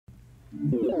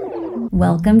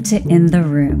Welcome to In the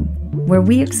Room, where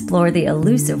we explore the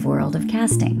elusive world of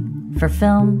casting for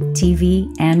film,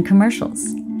 TV, and commercials.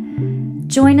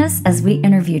 Join us as we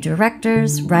interview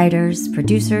directors, writers,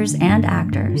 producers, and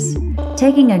actors,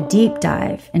 taking a deep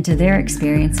dive into their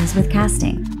experiences with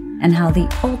casting and how the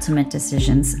ultimate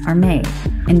decisions are made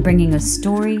in bringing a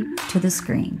story to the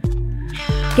screen.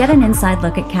 Get an inside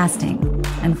look at casting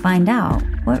and find out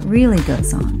what really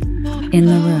goes on in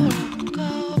the room.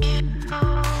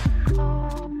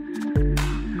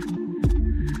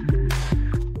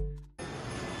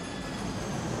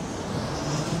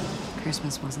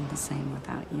 Christmas wasn't the same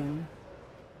without you.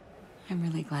 I'm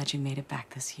really glad you made it back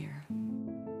this year.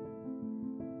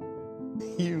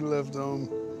 You left home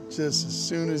just as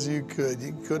soon as you could.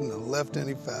 You couldn't have left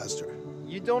any faster.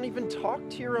 You don't even talk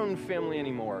to your own family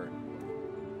anymore.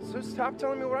 So stop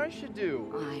telling me what I should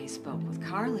do. I spoke with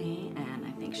Carly, and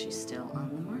I think she's still on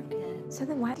the market. So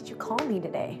then why did you call me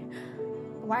today?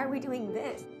 Why are we doing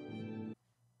this?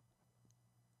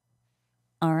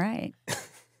 All right.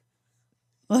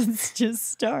 Let's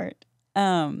just start.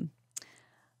 I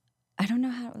don't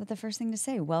know what the first thing to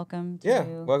say. Welcome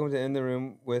to... welcome to In the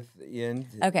Room with Yen.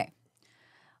 Okay.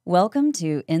 Welcome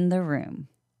to In the Room.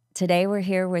 Today we're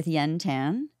here with Yen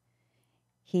Tan.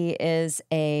 He is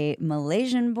a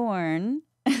Malaysian-born...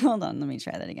 Hold on, let me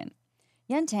try that again.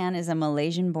 Yen Tan is a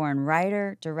Malaysian-born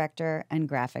writer, director, and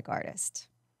graphic artist.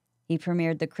 He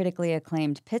premiered the critically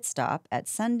acclaimed Pit Stop at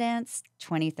Sundance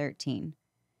 2013.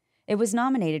 It was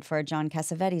nominated for a John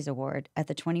Cassavetes Award at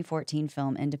the 2014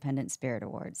 Film Independent Spirit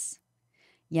Awards.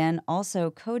 Yen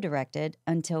also co-directed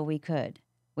Until We Could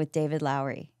with David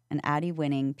Lowery, an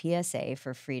Addy-winning PSA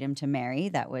for Freedom to Marry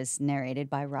that was narrated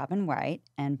by Robin Wright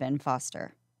and Ben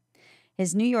Foster.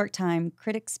 His New York Times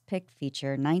Critics' Pick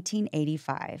feature,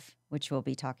 1985, which we'll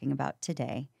be talking about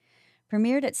today,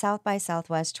 premiered at South by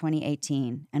Southwest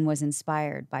 2018 and was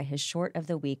inspired by his short of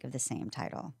the week of the same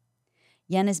title.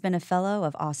 Yen has been a fellow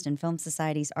of Austin Film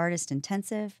Society's Artist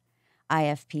Intensive,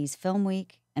 IFP's Film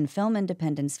Week, and Film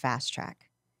Independence Fast Track.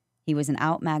 He was in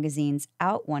Out Magazine's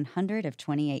Out 100 of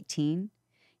 2018.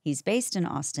 He's based in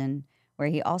Austin, where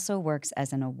he also works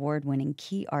as an award-winning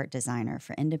key art designer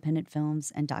for independent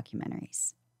films and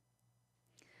documentaries.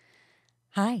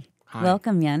 Hi.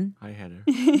 Welcome, Yen. Hi, Heather.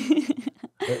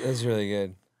 That was really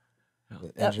good.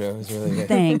 The intro was really good.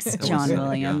 Thanks, John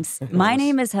Williams. My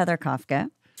name is Heather Kafka.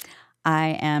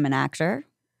 I am an actor,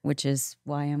 which is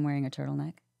why I'm wearing a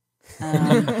turtleneck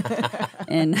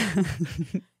in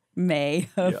May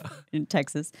in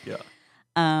Texas. Yeah.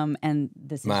 And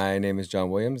this My name is John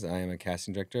Williams. I am a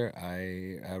casting director.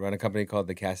 I run a company called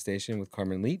The Cast Station with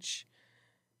Carmen Leach.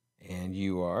 And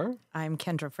you are? I'm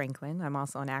Kendra Franklin. I'm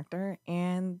also an actor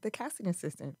and the casting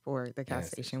assistant for The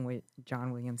Cast Station with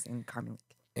John Williams and Carmen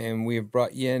Leach. And we've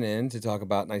brought Yen in to talk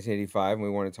about 1985, and we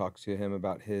want to talk to him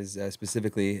about his,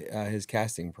 specifically his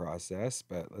casting process,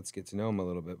 but let's get to know him a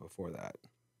little bit before that.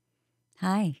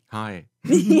 Hi. Hi.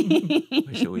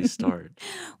 Where should we start?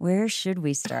 Where should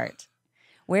we start?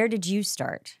 Where did you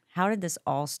start? How did this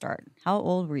all start? How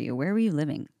old were you? Where were you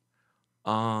living?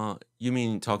 You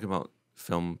mean talking about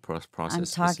film process? I'm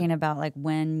talking about like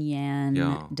when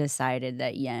Yen decided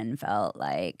that Yen felt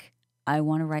like, I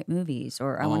want to write movies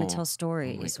or I want to tell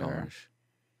stories. Oh my gosh.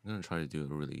 I'm going to try to do a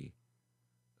really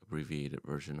abbreviated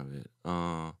version of it.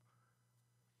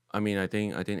 I mean, I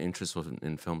think interest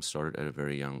in film started at a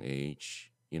very young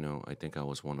age. You know, I think I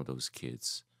was one of those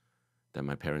kids that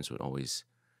my parents would always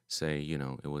say, you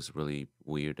know, it was really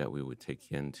weird that we would take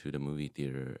Yen to the movie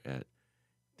theater at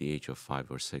the age of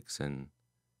 5 or 6. And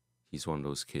he's one of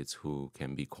those kids who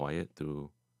can be quiet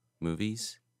through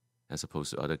movies. As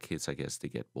opposed to other kids, I guess they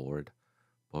get bored.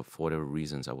 But for whatever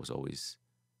reasons, I was always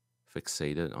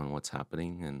fixated on what's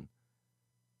happening, and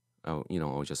I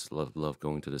would just love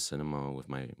going to the cinema with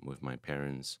my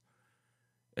parents.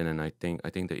 And then I think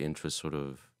the interest sort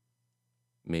of,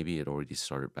 maybe it already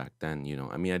started back then. You know,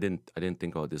 I mean, I didn't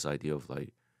think about this idea of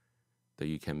like that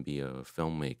you can be a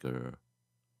filmmaker,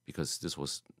 because this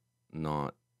was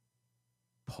not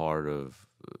part of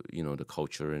the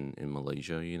culture in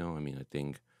Malaysia. You know, I mean, I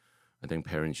think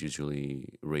parents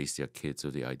usually raise their kids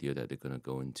with the idea that they're going to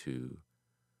go into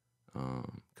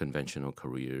conventional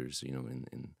careers, you know,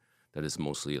 in that is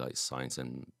mostly like science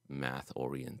and math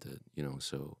oriented, you know,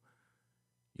 so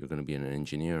you're going to be an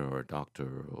engineer or a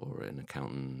doctor or an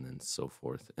accountant and so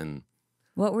forth. And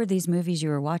what were these movies you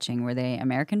were watching? Were they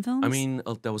American films? I mean,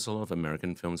 there was a lot of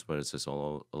American films, but it's just a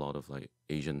lot of like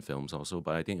Asian films also.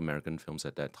 But I think American films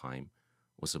at that time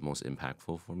was the most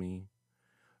impactful for me.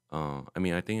 I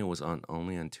mean, I think it was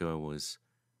only until I was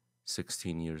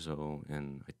 16 years old,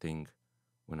 and I think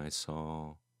when I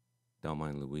saw Thelma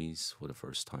and Louise for the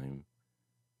first time,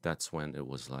 that's when it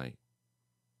was like,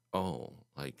 oh,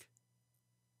 like,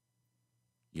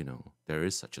 there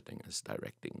is such a thing as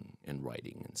directing and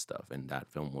writing and stuff. And that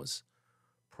film was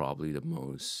probably the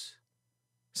most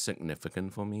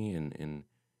significant for me and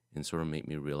sort of made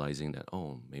me realizing that,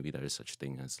 oh, maybe there is such a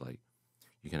thing as like,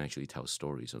 you can actually tell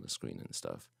stories on the screen and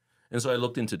stuff. And so I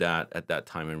looked into that at that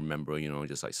time and remember,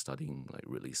 just like studying like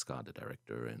Ridley Scott, the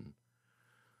director, and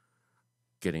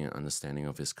getting an understanding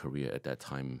of his career at that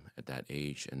time, at that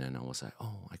age. And then I was like,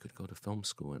 oh, I could go to film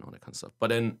school and all that kind of stuff. But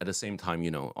then at the same time,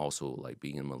 also like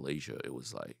being in Malaysia, it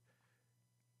was like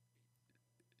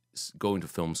going to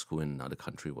film school in another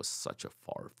country was such a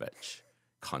far-fetched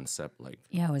concept. Like,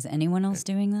 Yeah, was anyone else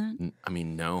doing that? I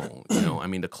mean, no,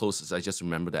 the closest, I just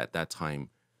remember that at that time,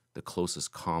 the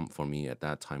closest comp for me at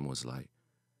that time was like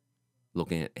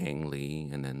looking at Ang Lee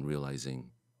and then realizing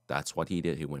that's what he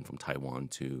did. He went from Taiwan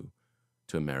to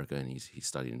America, and he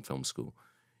studied in film school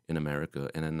in America.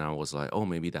 And then I was like, oh,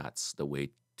 maybe that's the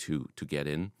way to get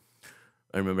in.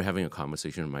 I remember having a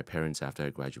conversation with my parents after I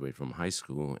graduated from high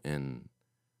school, and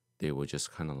they were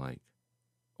just kind of like,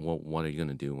 well, what are you going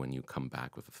to do when you come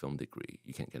back with a film degree?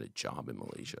 You can't get a job in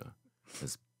Malaysia.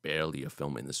 There's barely a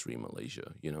film industry in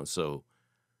Malaysia,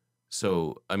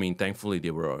 So, I mean, thankfully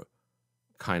they were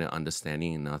kind of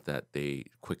understanding enough that they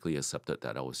quickly accepted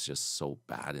that I was just so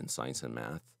bad in science and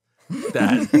math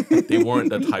that they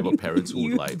weren't the type of parents who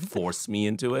would like force me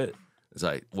into it. It's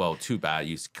like, well, too bad.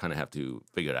 You kind of have to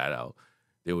figure that out.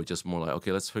 They were just more like,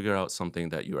 okay, let's figure out something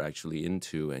that you're actually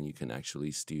into and you can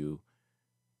actually still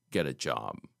get a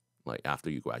job like after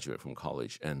you graduate from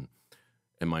college. And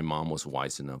my mom was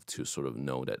wise enough to sort of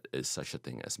know that there's such a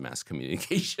thing as mass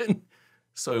communication.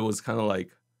 So it was kind of like,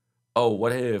 oh,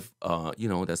 what if,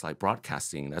 there's like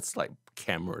broadcasting, that's like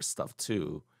camera stuff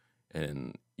too.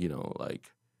 And,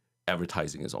 like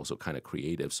advertising is also kind of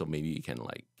creative. So maybe you can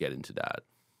like get into that.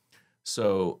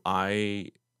 So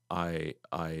I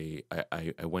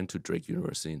went to Drake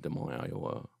University in Des Moines,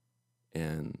 Iowa,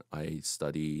 and I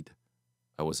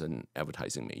was an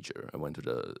advertising major. I went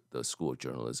to the School of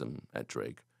Journalism at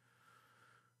Drake.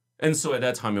 And so at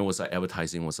that time, it was like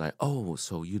advertising was like, oh,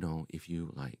 so, if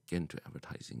you like get into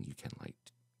advertising, you can like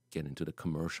get into the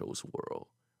commercials world,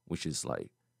 which is like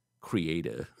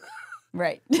creative.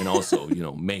 Right. And also,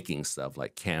 making stuff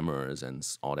like cameras and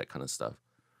all that kind of stuff.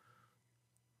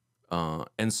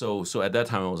 And so at that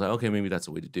time, I was like, okay, maybe that's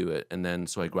the way to do it. And then,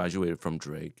 so I graduated from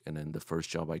Drake, and then the first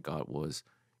job I got was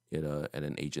at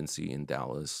an agency in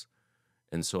Dallas.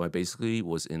 And so I basically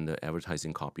was in the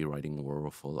advertising copywriting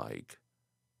world for like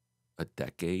a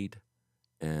decade,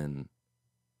 and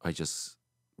I just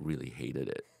really hated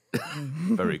it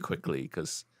very quickly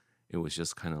because it was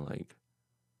just kind of like,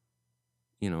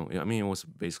 it was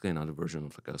basically another version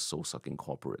of like a soul-sucking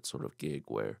corporate sort of gig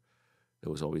where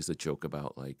there was always the joke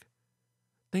about like,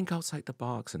 think outside the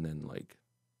box, and then like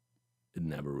it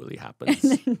never really happens.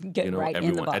 Get right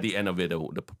in the box. At the end of it,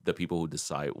 the people who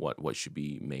decide what should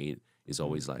be made is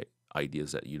always like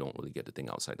ideas that you don't really get to think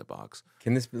outside the box.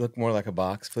 Can this look more like a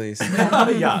box, please?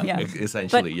 Yeah,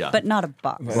 essentially, yeah. But not a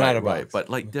box. Not a box. Right, but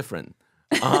like different.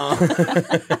 So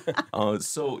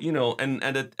and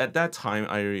at that time,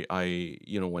 I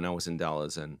when I was in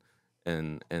Dallas and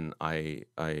I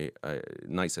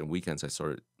nights and weekends I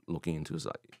started looking into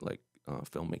like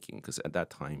filmmaking, because at that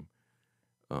time,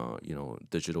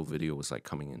 digital video was like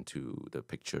coming into the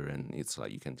picture, and it's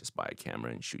like you can just buy a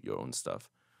camera and shoot your own stuff.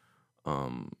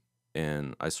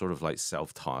 And I sort of like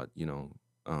self-taught,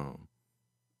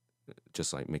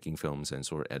 just like making films and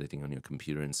sort of editing on your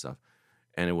computer and stuff.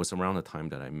 And it was around the time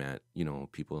that I met,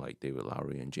 people like David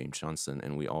Lowery and James Johnston,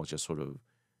 and we all just sort of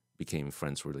became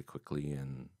friends really quickly,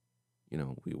 and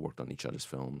we worked on each other's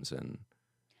films. And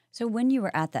so when you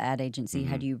were at the ad agency,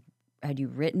 had you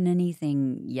written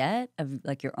anything yet of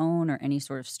like your own or any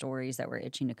sort of stories that were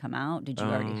itching to come out? Did you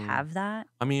already have that?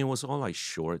 I mean, it was all like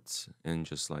shorts and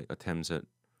just like attempts at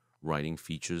writing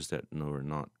features that were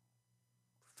not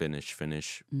finished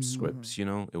scripts.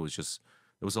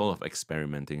 It was all of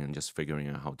experimenting and just figuring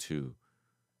out how to,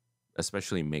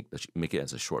 especially make it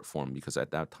as a short form, because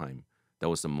at that time that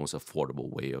was the most affordable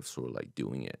way of sort of like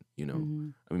doing it. I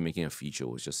mean, making a feature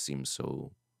just seems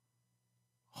so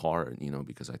hard,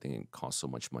 because I think it costs so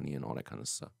much money and all that kind of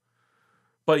stuff.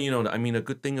 But I mean, a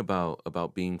good thing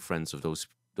about being friends of those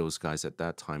guys at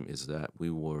that time is that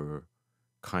we were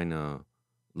kind of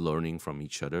learning from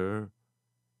each other,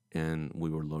 and we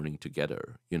were learning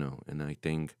together, and I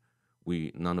think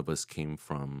none of us came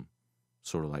from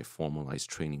sort of like formalized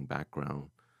training background.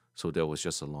 So there was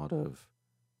just a lot of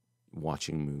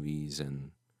watching movies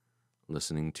and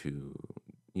listening to,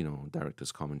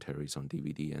 director's commentaries on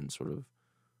DVD and sort of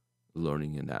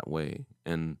learning in that way.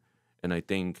 And I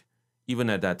think even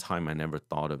at that time, I never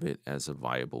thought of it as a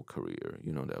viable career.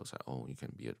 That was like, oh, you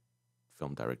can be a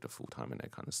film director full time and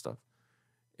that kind of stuff.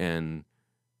 And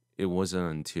it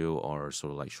wasn't until our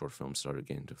sort of like short films started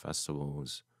getting to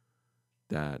festivals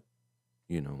that,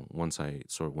 once I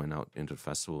sort of went out into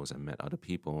festivals and met other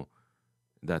people,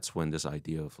 that's when this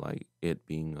idea of like it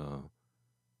being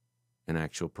an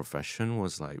actual profession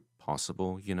was like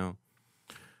possible,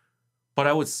 But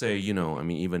I would say,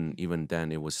 even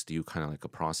then it was still kind of like a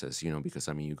process, because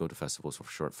you go to festivals for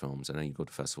short films and then you go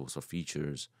to festivals for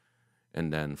features.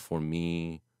 And then for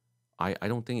me, I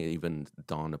don't think it even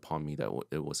dawned upon me that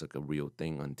it was like a real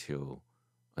thing until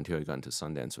I got into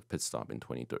Sundance with Pit Stop in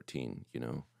 2013,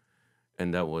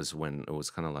 And that was when it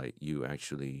was kind of like you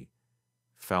actually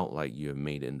felt like you had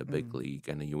made it in the big league,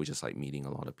 and then you were just like meeting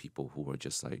a lot of people who were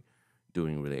just like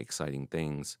doing really exciting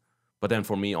things. But then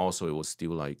for me also, it was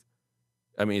still like,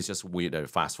 it's just weird that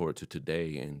fast forward to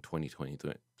today in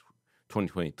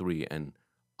 2023, and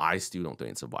I still don't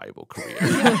think it's a viable career.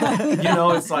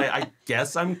 It's like, I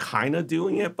guess I'm kind of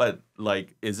doing it, but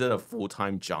like, is it a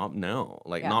full-time job? No,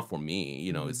 like not for me.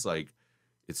 It's like,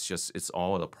 it's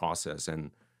all the process.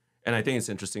 And I think it's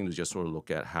interesting to just sort of look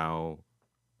at how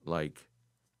like,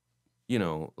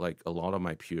 like a lot of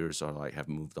my peers are like, have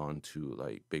moved on to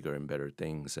like bigger and better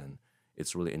things. And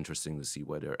it's really interesting to see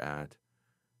where they're at.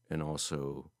 And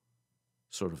also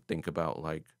sort of think about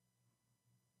like,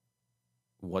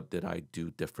 what did I do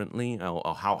differently?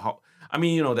 Or how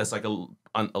there's like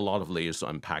a lot of layers to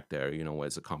unpack there, where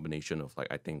it's a combination of like,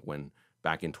 I think when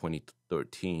back in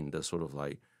 2013, the sort of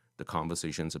like the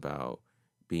conversations about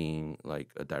being like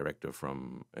a director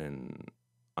from an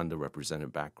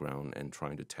underrepresented background and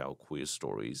trying to tell queer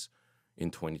stories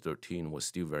in 2013 was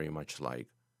still very much like,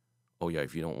 oh yeah,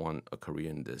 if you don't want a career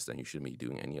in this, then you shouldn't be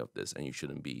doing any of this, and you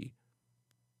shouldn't be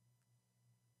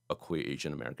a queer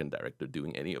Asian American director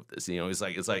doing any of this. It's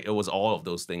like it was all of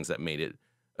those things that made it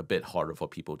a bit harder for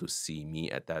people to see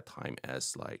me at that time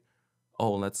as like,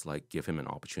 oh, let's like give him an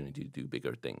opportunity to do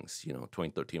bigger things.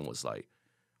 2013 was like,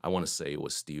 I want to say it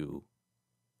was still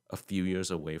a few years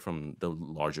away from the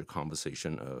larger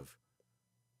conversation of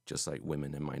just like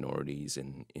women and minorities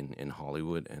in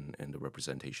Hollywood and the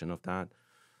representation of that.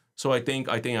 So I think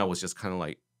I was just kind of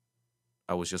like,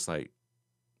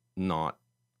 not.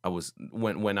 I was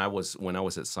when I was at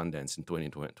Sundance in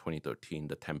 2013,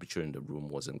 the temperature in the room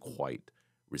wasn't quite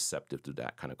receptive to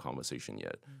that kind of conversation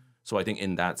yet. So I think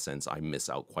in that sense, I miss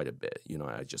out quite a bit.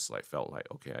 I just like felt like,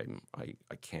 okay,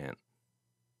 I can't.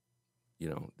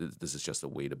 This is just the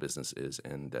way the business is,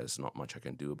 and there's not much I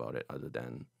can do about it other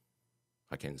than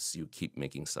I can still keep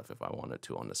making stuff if I wanted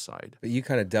to on the side. But you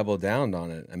kind of doubled down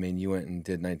on it. You went and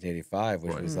did 1985,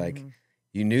 which was like,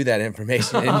 you knew that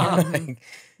information. And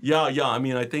you're like, yeah.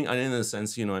 I think in a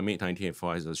sense, I made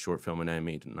 1985 as a short film, and then I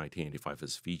made 1985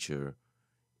 as a feature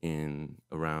in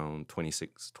around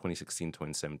 2016,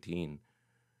 2017.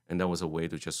 And that was a way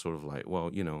to just sort of like, well,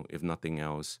 if nothing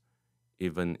else,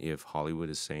 even if Hollywood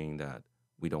is saying that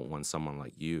we don't want someone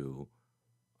like you,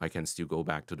 I can still go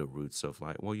back to the roots of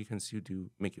like, well, you can still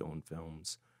make your own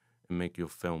films and make your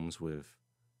films with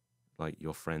like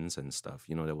your friends and stuff.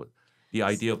 The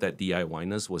idea of that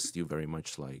DIY-ness was still very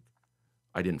much like,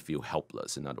 I didn't feel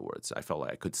helpless. In other words, I felt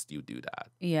like I could still do that.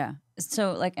 Yeah.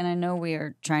 So like, and I know we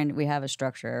have a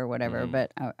structure or whatever,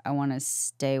 but I want to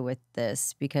stay with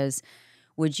this because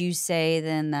would you say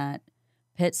then that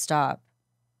Pit Stop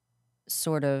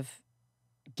sort of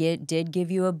did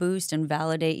give you a boost and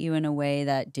validate you in a way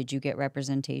that did you get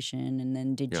representation, and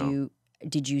then did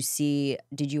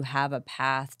you have a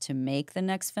path to make the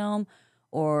next film,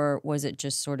 or was it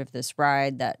just sort of this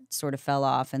ride that sort of fell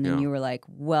off and then you were like,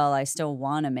 well, I still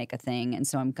want to make a thing and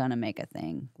so I'm gonna make a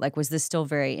thing? Like, was this still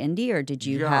very indie, or did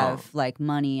you have like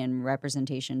money and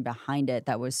representation behind it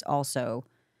that was also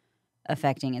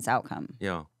affecting its outcome?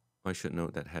 Yeah. I should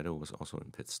note that Heather was also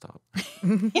in Pit Stop.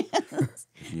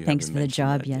 Thanks for the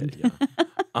job, Yen.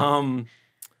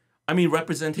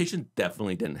 Representation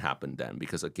definitely didn't happen then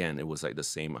because, again, it was like the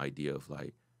same idea of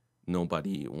like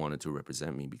nobody wanted to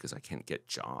represent me because I can't get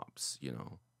jobs,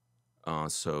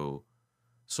 So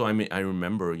I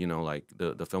remember, like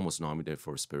the film was nominated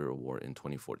for a Spirit Award in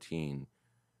 2014.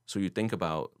 So you think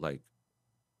about like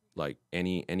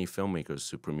any filmmakers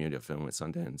who premiere their film at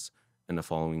Sundance, and the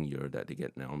following year that they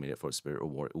get nominated for a Spirit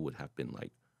Award, it would have been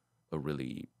like a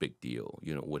really big deal.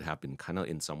 It would have been kind of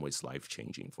in some ways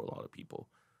life-changing for a lot of people.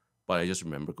 But I just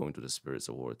remember going to the Spirits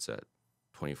Awards at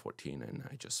 2014, and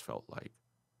I just felt like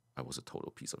I was a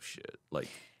total piece of shit. Like,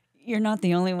 You're not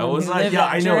the only one. I was who like, lived yeah,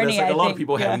 that I know. journey, There's like a lot think. of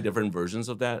people Yeah. having different versions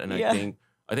of that, and Yeah.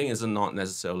 I think it's not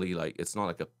necessarily like it's not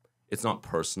like it's not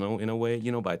personal in a way,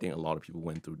 you know. But I think a lot of people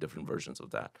went through different versions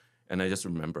of that, and I just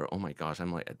remember, oh my gosh,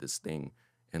 I'm like at this thing,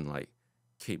 and like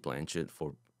Kate Blanchett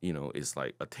is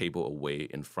like a table away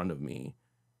in front of me,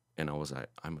 and I was like,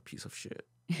 I'm a piece of shit,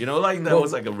 you know. Like that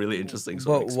was like a really interesting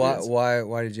sort of But why experience.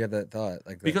 why did you have that thought?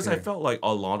 Like that Because I fear? felt like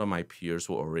a lot of my peers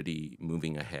were already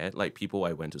moving ahead. Like people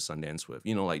I went to Sundance with,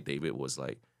 you know, like David was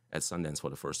like at Sundance for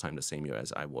the first time the same year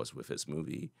as I was with his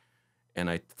movie. And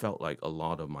I felt like a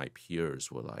lot of my peers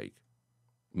were like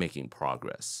making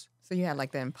progress. So you had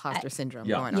like the imposter syndrome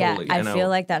Yeah, going on. Yeah, totally. I And feel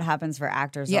like that happens for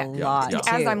actors Yeah. a Yeah, lot. yeah. Too,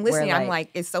 As I'm where, listening, I'm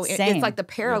like, it's same, like the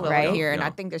parallel right? here, and Yeah.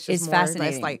 I think it's it's just more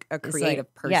fascinating. that's like a It's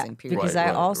creative person. Yeah, period. because Right, I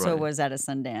right, also right. was at a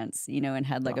Sundance, and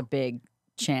had like Yeah. a big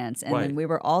chance, and then Right. we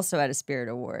were also at a Spirit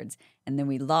Awards, and then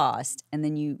we lost, and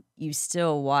then you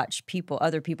still watch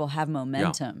other people have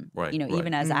momentum, right, even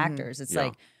right. as Mhm. actors. It's Yeah.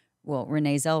 like, well,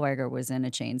 Renee Zellweger was in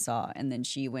a Chainsaw, and then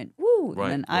she went woo,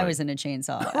 Right, and then I right. was in a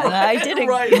Chainsaw, and I didn't.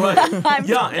 Right, right. I'm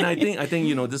Yeah, and I sorry.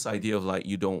 think this idea of like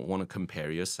you don't want to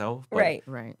compare yourself, but Right.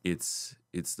 Right. it's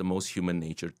the most human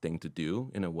nature thing to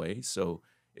do in a way. So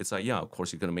it's like, yeah, of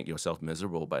course you're gonna make yourself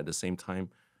miserable, but at the same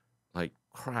time, like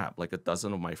crap, like a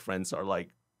dozen of my friends are like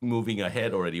moving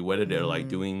ahead already, whether they're like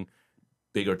doing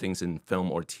bigger things in film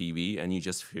or TV, and you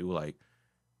just feel like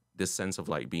this sense of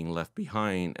like being left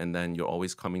behind, and then you're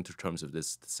always coming to terms with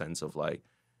this sense of like,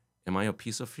 am I a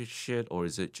piece of shit, or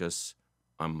is it just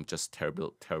I'm just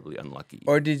terribly unlucky?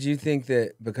 Or did you think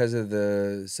that because of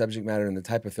the subject matter and the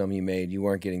type of film you made, you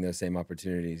weren't getting those same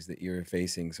opportunities that you were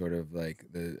facing? Sort of like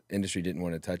the industry didn't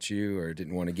want to touch you or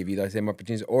didn't want to give you those same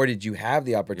opportunities? Or did you have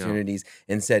the opportunities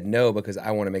and said no because I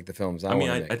want to make the films I I mean,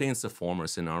 want to make? I think it's the former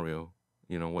scenario,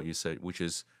 what you said, which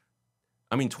is,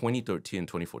 I mean, 2013 and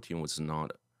 2014 was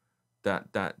not that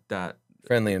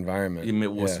Friendly environment. it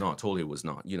was Yeah. not, totally was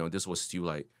not. This was still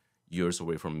like years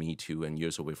away from Me Too and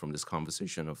years away from this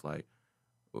conversation of like,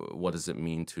 what does it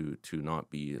mean to not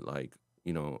be like,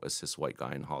 a cis white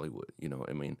guy in Hollywood?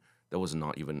 I mean, that was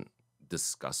not even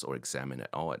discussed or examined at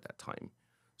all at that time.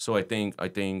 So I think,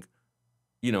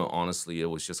 honestly, it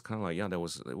was just kind of like, yeah, it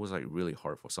was like really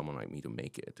hard for someone like me to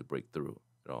make it, to break through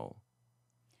at all.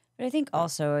 But I think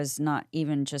also is not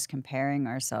even just comparing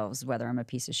ourselves, whether I'm a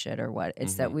piece of shit or what.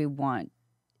 It's that we want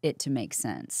it to make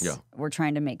sense. Yeah. We're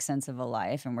trying to make sense of a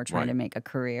life, and we're trying to Right. make a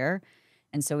career.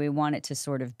 And so we want it to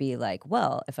sort of be like,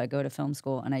 well, if I go to film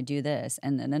school and I do this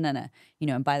and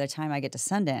and by the time I get to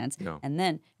Sundance, Yeah. and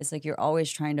then it's like you're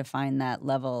always trying to find that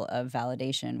level of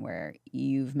validation where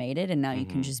you've made it and now you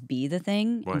can just be the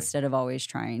thing Right. instead of always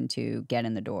trying to get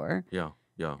in the door. Yeah,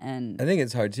 yeah. And I think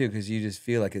it's hard too because you just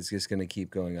feel like it's just going to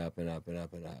keep going up and up and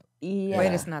up and up. yeah. But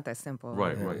it's not that simple.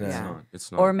 Right, Yeah. right. Yeah.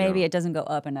 It's not. Or maybe yeah. it doesn't go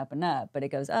up and up and up, but it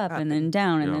goes up Up and then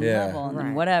down and Yeah. then Yeah. level and then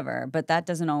Right. whatever. But that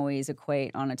doesn't always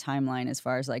equate on a timeline as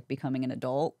far as like becoming an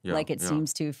adult, Yeah, like it yeah.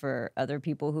 seems to for other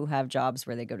people who have jobs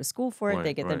where they go to school for it, Right,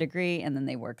 they get their right. degree, and then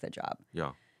they work the job.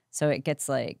 Yeah. So it gets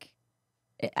like,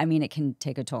 it can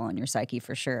take a toll on your psyche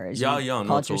for sure. As Yeah, you yeah, no,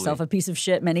 called yourself totally. a piece of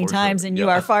shit many For sure, times, and you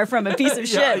yeah. are far from a piece of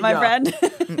Yeah, shit, my yeah.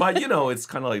 friend. But it's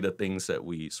kind of like the things that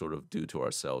we sort of do to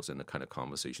ourselves and the kind of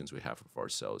conversations we have with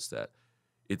ourselves that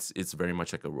it's very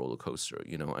much like a roller coaster.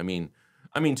 I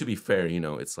mean, to be fair,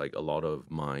 it's like a lot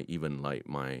of my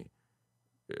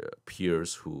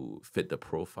peers who fit the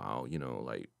profile,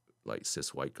 like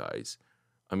cis white guys.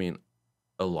 I mean,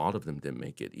 a lot of them didn't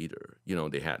make it either. They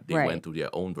Right. went through their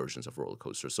own versions of roller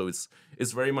coaster. So it's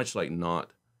very much like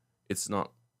it's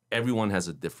not everyone has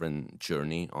a different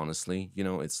journey, honestly.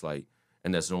 It's like,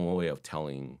 and there's no way of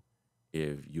telling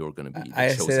if you're gonna be. I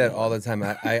say that all one. the time.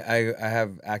 I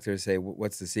have actors say,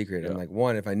 "What's the secret?" I'm Yeah. like,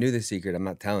 one, if I knew the secret, I'm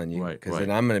not telling you Right, because right.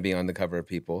 then I'm going to be on the cover of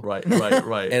People. Right,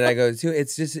 right. And I go, two,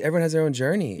 it's just everyone has their own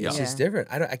journey. It's Yeah. just different.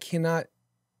 I cannot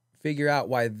figure out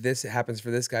why this happens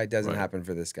for this guy doesn't Right. happen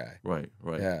for this guy. right.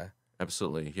 Yeah.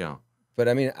 Absolutely, yeah. But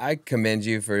I mean, I commend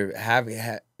you for having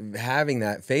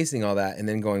that, facing all that, and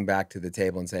then going back to the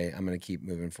table and say, "I'm going to keep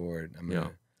moving forward. I'm going Yeah.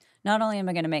 to, Not only am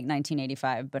I going to make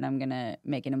 1985, but I'm going to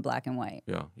make it in black and white.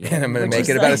 Yeah, and I'm going Which to make is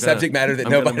it about a like- subject matter that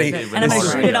I'm gonna nobody." make it And I'm going to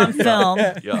harder. shoot it on Yeah. film,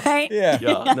 Yeah. right? Yeah.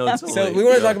 Yeah, no, totally. So we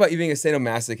want to yeah. talk about you being a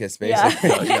sadomasochist, basically.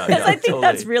 Yeah, yeah, because I think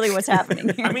that's totally. really what's happening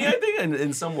here. I mean, I think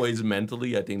in some ways,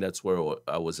 mentally, I think that's where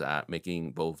I was at,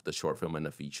 making both the short film and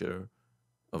the feature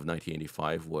of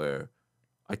 1985, where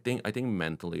I think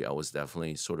mentally I was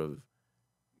definitely sort of,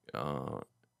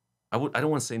 I don't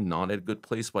want to say not at a good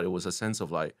place, but it was a sense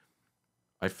of like,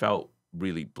 I felt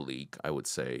really bleak, I would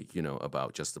say,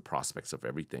 about just the prospects of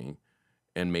everything,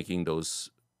 and making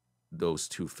those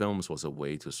two films was a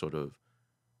way to sort of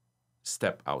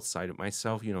step outside of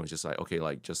myself, you know, just like, okay,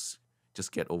 like just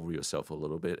get over yourself a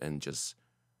little bit and just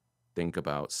think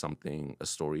about something, a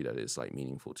story that is like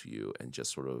meaningful to you, and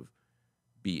just sort of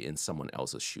be in someone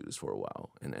else's shoes for a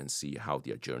while and see how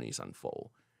their journeys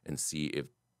unfold, and see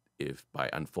if by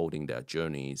unfolding their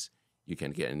journeys, you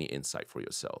can get any insight for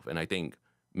yourself. And I think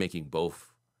making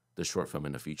both the short film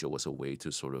and the feature was a way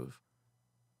to sort of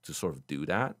do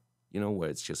that, you know, where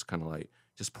it's just kind of like,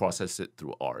 just process it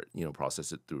through art, you know,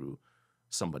 process it through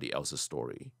somebody else's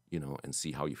story, you know, and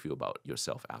see how you feel about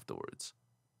yourself afterwards.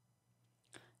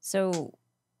 So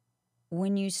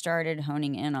when you started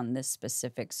honing in on this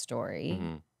specific story,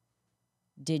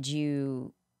 did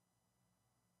you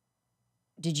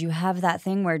have that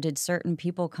thing where did certain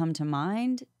people come to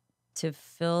mind to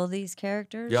fill these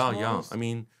characters? Yeah, roles? yeah. I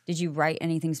mean, did you write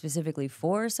anything specifically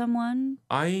for someone?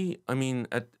 I mean,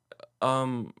 I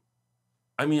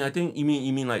think you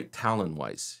mean like talent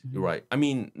wise, right? I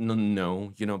mean,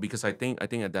 no, you know, because I think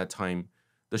at that time,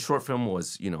 the short film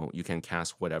was, you know, you can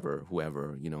cast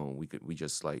whoever, you know, we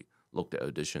just like looked at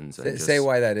auditions. And Say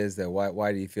why that is though.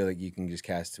 Why do you feel like you can just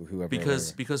cast whoever?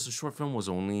 Because the short film was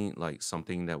only like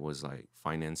something that was like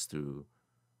financed through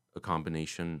a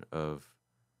combination of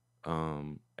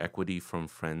equity from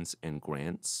friends and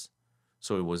grants.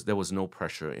 So there was no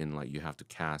pressure in like you have to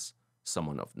cast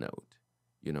someone of note,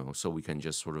 you know. So we can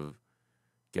just sort of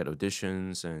get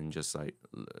auditions, and just like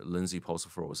Lindsay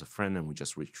Pulsifer was a friend, and we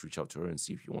just reach out to her and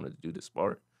see if you wanted to do this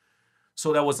part.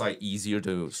 So that was like easier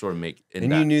to sort of make.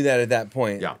 And you knew that at that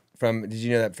point. Yeah. Did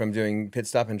you know that from doing Pit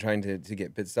Stop and trying to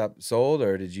get Pit Stop sold,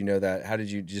 or did you know that? How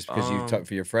did you, just because you talked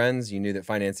for your friends, you knew that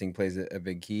financing plays a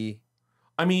big key?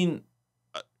 I mean,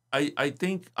 I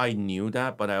think I knew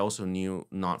that, but I also knew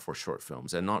not for short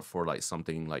films and not for like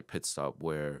something like Pit Stop,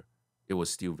 where it was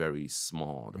still very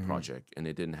small, the project, and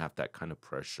it didn't have that kind of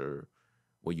pressure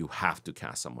where you have to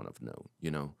cast someone of note, you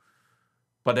know.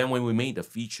 But then when we made the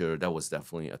feature, that was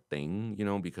definitely a thing, you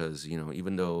know, because, you know,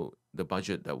 even though the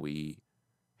budget that we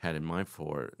had in mind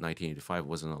for 1985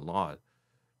 wasn't a lot,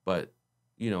 but,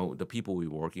 you know, the people we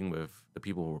were working with, the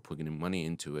people who were putting money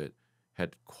into it,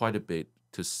 had quite a bit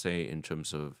to say in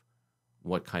terms of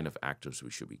what kind of actors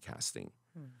we should be casting.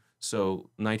 So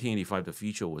 1985, the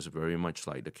feature was very much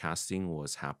like the casting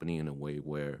was happening in a way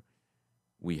where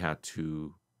we had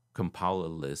to compile a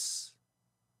list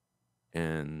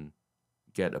and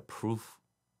get a proof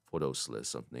for those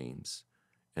lists of names,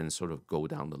 and sort of go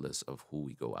down the list of who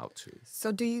we go out to.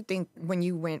 So do you think when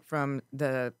you went from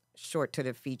the short to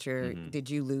the feature, did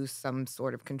you lose some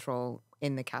sort of control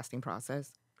in the casting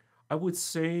process? I would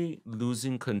say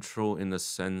losing control in the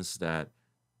sense that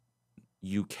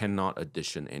you cannot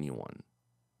audition anyone.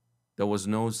 There was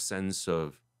no sense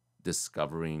of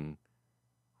discovering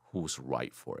who's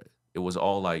right for it. It was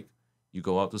all like, you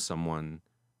go out to someone,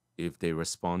 if they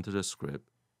respond to the script,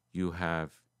 you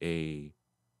have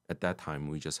at that time,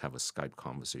 we just have a Skype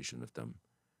conversation with them.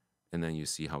 And then you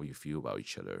see how you feel about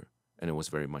each other. And it was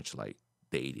very much like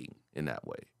dating in that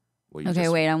way. Okay,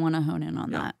 wait, I want to hone in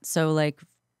on that. So like,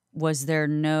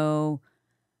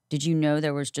 did you know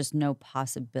there was just no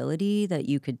possibility that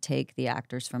you could take the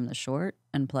actors from the short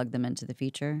and plug them into the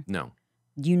feature? No.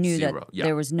 You knew Zero. that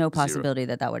there was no possibility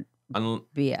that would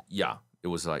be it? Yeah, it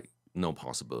was like no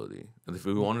possibility. And if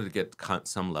we wanted to get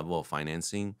some level of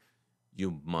financing,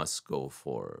 you must go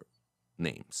for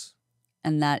names.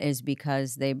 And that is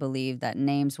because they believe that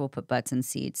names will put butts in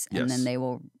seats, and then they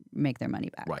will make their money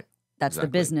back. Right. That's the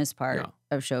business part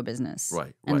of show business.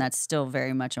 Right. And that's still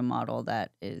very much a model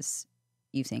that is,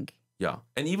 you think. Yeah.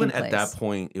 And even at that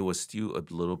point, it was still a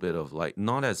little bit of like,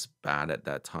 not as bad at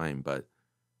that time, but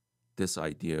this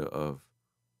idea of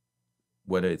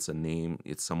whether it's a name,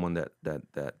 it's someone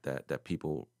that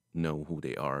people know who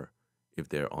they are if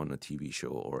they're on a TV show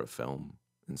or a film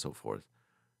and so forth.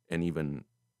 And even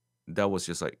that was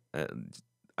just like,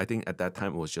 I think at that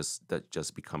time it was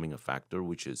just becoming a factor,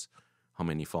 which is how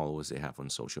many followers they have on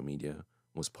social media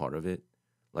was part of it.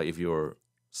 Like if you're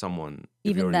someone,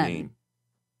 if even you're then, a name.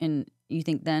 And you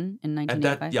think then in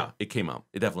 1985? Yeah, it came out.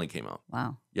 It definitely came out.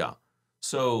 Wow. Yeah.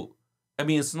 So, I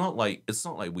mean, it's not like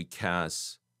we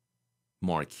cast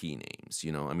marquee names,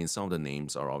 you know. I mean, some of the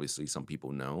names are obviously some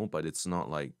people know, but it's not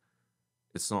like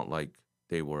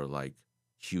they were like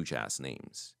huge ass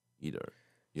names either,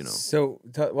 you know. So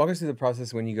walk us through the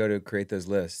process when you go to create those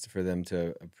lists for them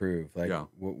to approve. Like,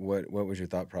 what was your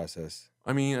thought process?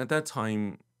 I mean, at that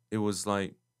time, it was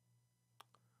like,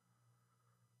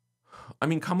 I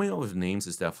mean, coming up with names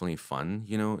is definitely fun.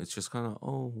 You know, it's just kind of,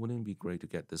 oh, wouldn't it be great to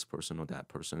get this person or that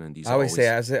person? And these I always say,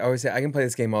 I can play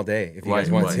this game all day if you guys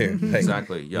want to. Like,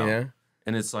 exactly. Yeah. You know?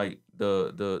 And it's like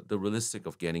the realistic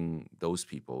of getting those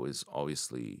people is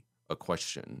obviously a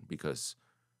question, because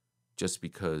just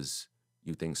because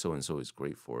you think so and so is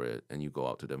great for it and you go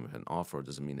out to them with an offer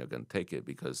doesn't mean they're going to take it,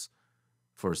 because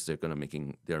first they're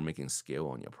making scale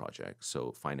on your project,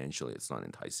 so financially it's not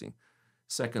enticing.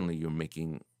 Secondly, you're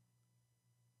making,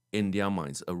 in their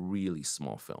minds, a really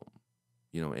small film,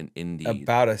 an indie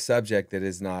about a subject that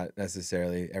is not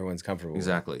necessarily everyone's comfortable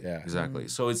exactly with. Yeah. exactly.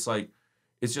 So it's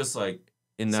just like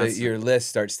in So that your list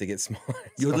starts to get smaller.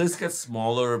 your list gets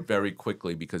smaller very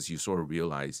quickly, because you sort of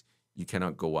realize you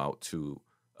cannot go out to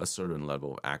a certain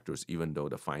level of actors, even though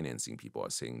the financing people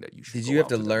are saying that you should. Did go you have out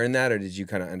to them. learn that, or did you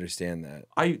kind of understand that?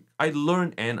 I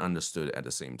learned and understood at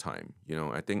the same time.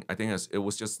 I think it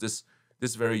was just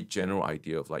this very general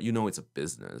idea of like, it's a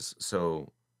business,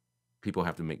 so people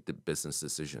have to make the business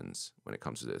decisions when it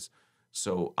comes to this.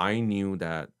 So I knew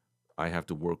that I have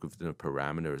to work within the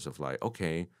parameters of like,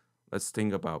 okay, let's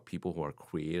think about people who are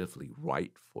creatively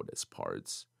right for these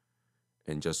parts,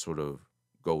 and just sort of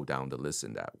go down the list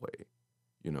in that way,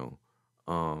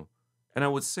 And I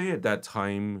would say at that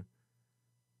time,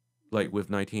 like with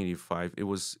 1985, it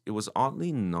was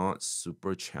oddly not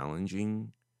super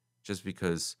challenging, just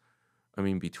because, I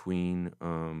mean, between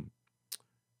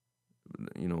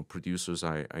producers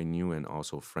I knew and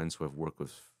also friends who have worked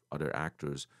with other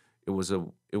actors, it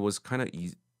was kind of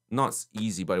easy, not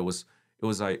easy, but it was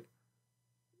like,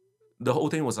 the whole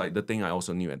thing was like, the thing I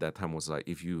also knew at that time was like,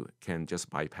 if you can just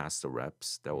bypass the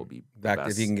reps, that will be the best.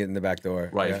 If you can get in the back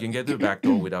door. Right, Yeah. if you can get to the back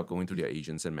door without going through their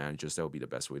agents and managers, that would be the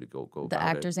best way to go The about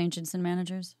actors, agents, and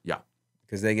managers. it. Yeah,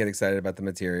 Because they get excited about the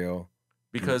material.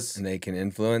 because And they can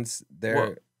influence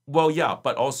their. well, yeah,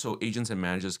 but also agents and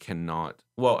managers cannot.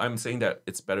 Well, I'm saying that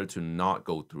it's better to not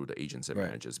go through the agents and Right.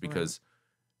 managers, because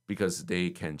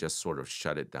they can just sort of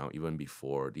shut it down even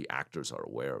before the actors are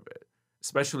aware of it,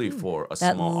 especially for a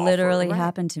That small literally offer.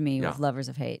 happened to me Yeah. with Lovers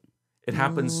of Hate. It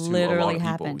happens to literally a lot of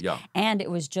happened. people. Yeah. And it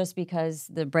was just because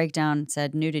the breakdown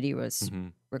said nudity was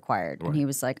Mhm. required. And Right. he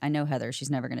was like, I know Heather, she's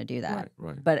never going to do that. Right.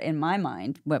 Right. But in my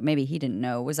mind, what maybe he didn't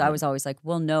know was I was always like,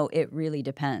 well, no, it really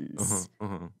depends.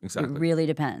 Exactly. It really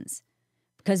depends.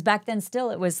 Because back then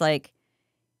still it was like,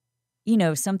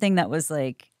 something that was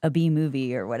like a B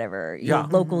movie or whatever, Yeah.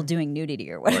 local doing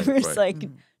nudity or whatever. Right, It's right. like,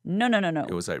 no.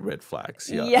 It was like red flags.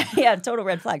 Yeah. yeah, total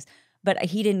red flags. But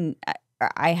he didn't,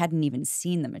 I hadn't even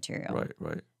seen the material Right.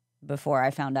 Right. before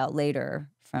I found out later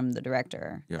from the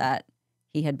director Yeah. that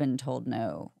he had been told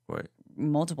no Right.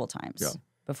 multiple times Yeah.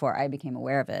 before I became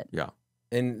aware of it. Yeah.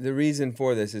 And the reason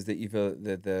for this is that you feel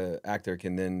that the actor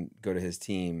can then go to his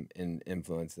team and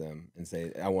influence them and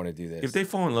say, I want to do this. If they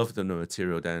fall in love with the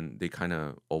material, then they kind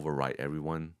of override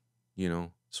everyone,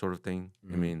 sort of thing.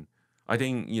 I Mhm. mean, I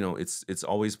think, it's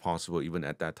always possible, even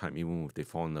at that time, even if they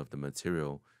fall in love with the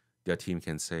material, their team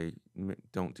can say,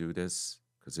 don't do this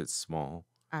because it's small,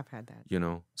 I've had that.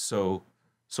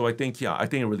 So I think, I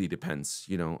think it really depends,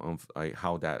 of like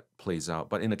how that plays out.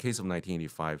 But in the case of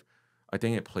 1985, I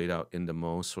think it played out in the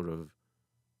most sort of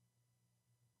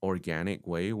organic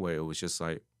way, where it was just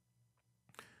like,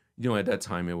 at that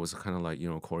time it was kind of like,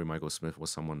 Corey Michael Smith was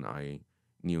someone I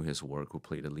knew his work, who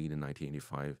played the lead in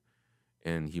 1985,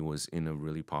 and he was in a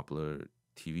really popular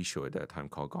TV show at that time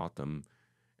called Gotham,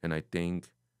 and I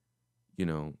think,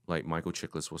 like Michael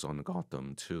Chiklis was on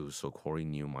Gotham too, so Corey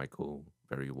knew Michael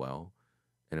very well,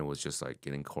 and it was just like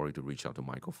getting Corey to reach out to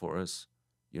Michael for us,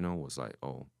 was like,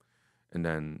 oh. And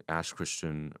then Ash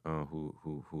Christian,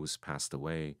 who's passed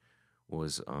away,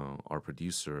 was our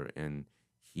producer, and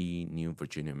he knew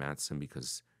Virginia Madsen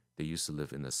because they used to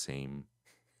live in the same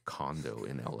condo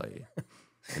in LA,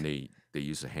 and they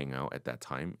used to hang out at that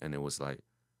time. And it was like,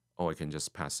 oh, I can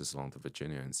just pass this along to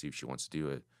Virginia and see if she wants to do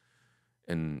it.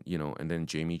 And and then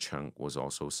Jamie Chung was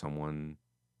also someone.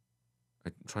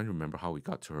 I'm trying to remember how we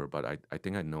got to her, but I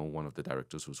think I know one of the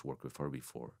directors who's worked with her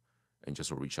before, and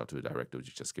just reach out to the director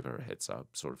to just give her a heads up,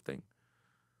 sort of thing.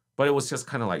 But it was just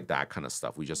kind of like that kind of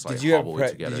stuff. We just like hobble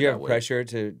it together. Did you have that way. pressure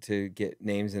to get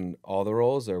names in all the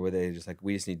roles, or were they just like,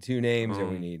 we just need 2 names, or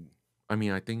we need? I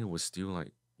mean, I think it was still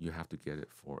like you have to get it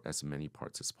for as many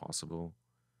parts as possible.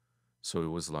 So it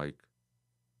was like,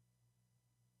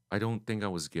 I don't think I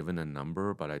was given a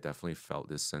number, but I definitely felt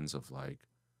this sense of like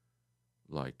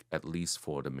at least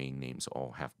for the main names,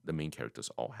 the main characters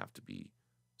all have to be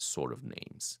sort of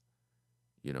names,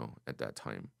 at that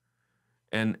time,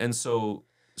 and so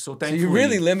thankfully, So you're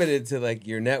really limited to like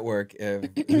your network of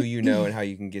who you know and how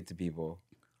you can get to people.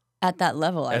 At that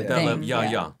level, I at that think.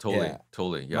 level,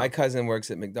 totally, yeah. My cousin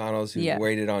works at McDonald's, who Yeah.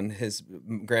 waited on his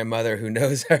grandmother who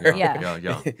knows her. Yeah.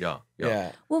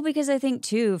 yeah. Well, because I think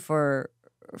too,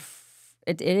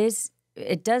 it is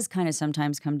it does kind of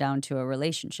sometimes come down to a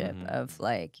relationship of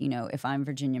like, you know, if I'm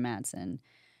Virginia Madsen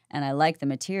and I like the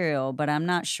material, but I'm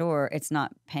not sure it's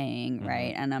not paying,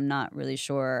 right? And I'm not really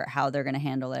sure how they're going to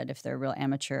handle it if they're real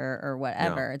amateur or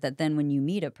whatever. That then when you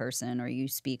meet a person or you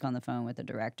speak on the phone with a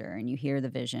director and you hear the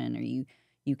vision or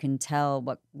you can tell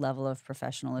what level of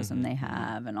professionalism they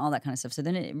have and all that kind of stuff. So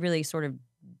then it really sort of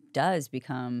does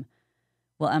become,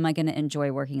 well, am I going to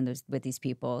enjoy working with these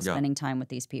people, spending time with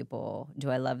these people?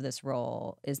 Do I love this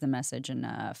role? Is the message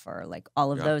enough? Or like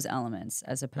all of those elements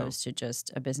as opposed to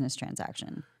just a business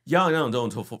transaction. Yeah, no,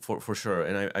 for sure.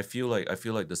 And I feel like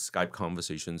the Skype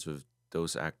conversations with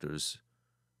those actors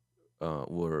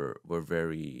were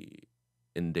very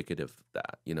indicative of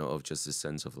that, you know, of just a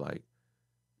sense of like,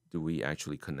 do we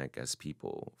actually connect as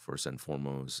people first and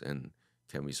foremost, and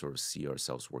can we sort of see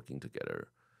ourselves working together?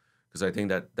 Because I think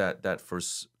that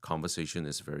first conversation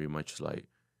is very much like,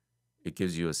 it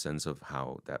gives you a sense of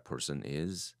how that person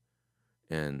is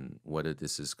and whether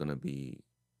this is going to be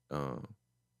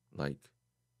like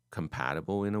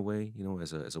compatible in a way, you know,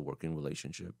 as a working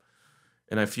relationship.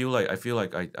 And I feel like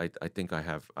I think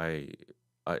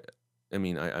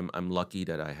I'm lucky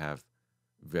that I have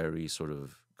very sort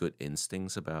of good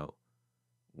instincts about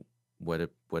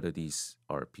whether these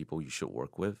are people you should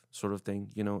work with, sort of thing,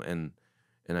 you know, and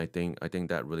I think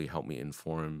that really helped me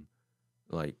inform,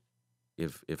 like,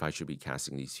 if I should be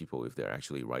casting these people, if they're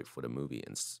actually right for the movie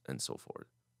and so forth.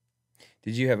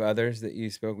 Did you have others that you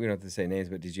spoke? We don't have to say names,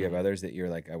 but did you have others that you're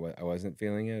like, I wasn't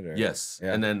feeling it? Or? Yes.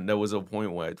 Yeah. And then there was a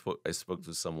point where I spoke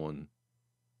to someone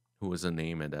who was a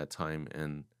name at that time,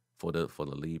 and for the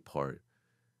lead part,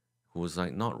 who was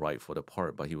like not right for the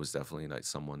part, but he was definitely like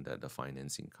someone that the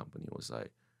financing company was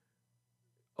like,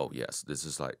 oh yes, this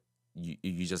is like,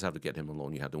 you just have to get him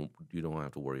alone. You don't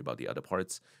have to worry about the other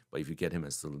parts. But if you get him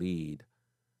as the lead,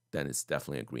 then it's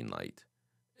definitely a green light.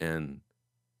 And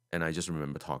I just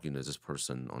remember talking to this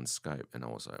person on Skype, and I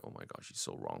was like, oh my gosh, he's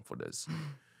so wrong for this.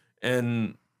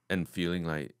 and feeling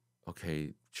like,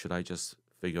 okay, should I just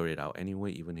figure it out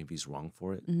anyway, even if he's wrong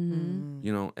for it?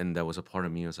 You know, and there was a part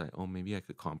of me that was like, oh, maybe I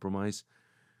could compromise.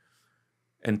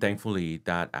 And thankfully,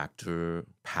 that actor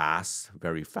passed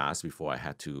very fast before I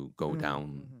had to go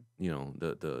down, you know,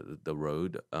 the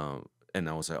road. And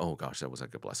I was like, oh gosh, that was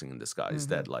like a blessing in disguise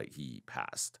that like he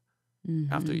passed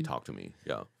after he talked to me.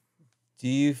 Yeah. Do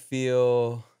you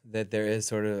feel that there is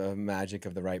sort of a magic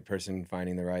of the right person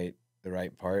finding the right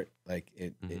part? Like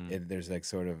there's like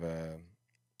sort of a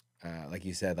like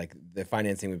you said, like the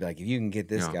financing would be like, if you can get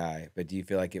this guy, but do you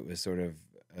feel like it was sort of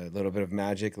a little bit of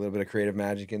magic, a little bit of creative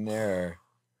magic in there? Or?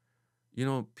 You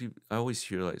know, I always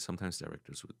hear like sometimes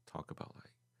directors would talk about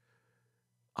like,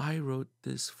 I wrote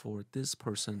this for this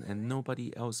person and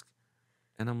nobody else.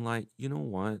 And I'm like, you know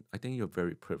what? I think you're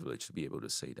very privileged to be able to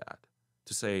say that.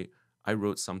 To say, I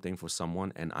wrote something for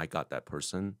someone and I got that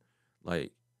person.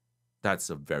 Like, that's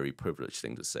a very privileged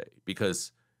thing to say,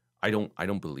 because I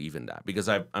don't believe in that, because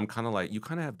I'm kind of like, you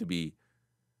kind of have to be,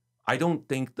 I don't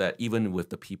think that even with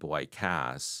the people I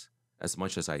cast, as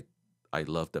much as I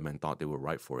loved them and thought they were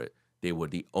right for it, they were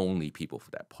the only people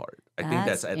for that part. I think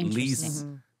that's at least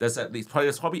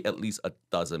probably at least a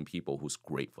dozen people who's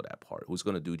great for that part, who's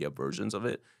going to do their versions of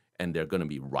it, and they're going to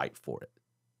be right for it.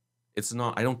 It's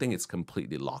not, I don't think it's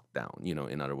completely locked down, you know,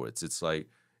 in other words. It's like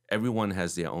everyone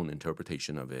has their own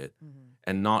interpretation of it,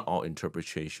 and not all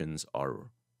interpretations are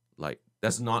like,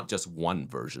 that's not just one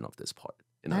version of this part.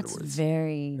 In other words, that's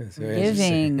very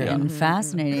giving and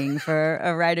fascinating for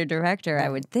a writer-director, I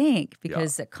would think,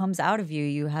 because it comes out of you.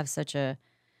 You have such an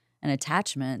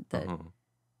attachment that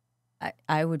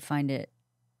I would find it,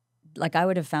 like I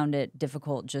would have found it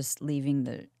difficult just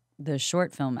leaving the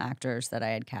short film actors that I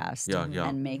had cast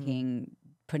and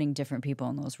putting different people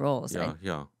in those roles.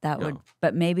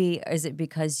 But maybe, is it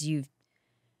because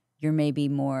you're maybe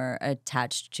more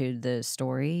attached to the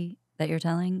story that you're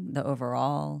telling, the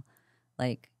overall,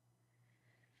 like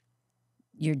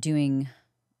you're doing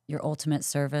your ultimate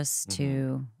service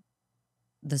to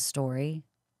the story?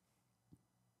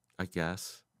 I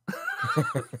guess.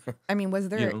 I mean, was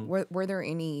there were there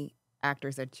any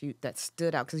actors that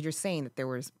stood out? Because you're saying that there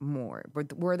was more,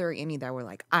 but were there any that were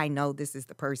like, I know this is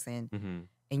the person,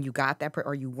 and you got that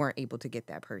or you weren't able to get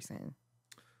that person?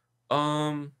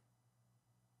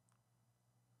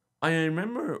 I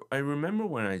remember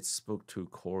when I spoke to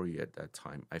Corey at that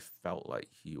time, I felt like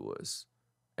he was,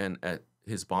 and at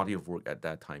his body of work at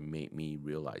that time made me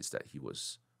realize that he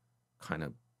was kind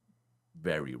of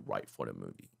very right for the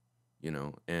movie, you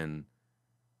know, and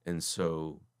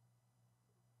so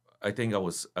I think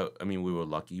we were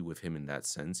lucky with him in that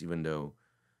sense, even though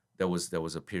there was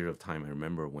a period of time I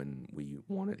remember when we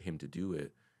wanted him to do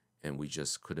it, and we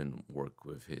just couldn't work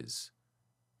with his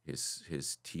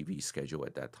TV schedule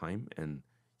at that time, and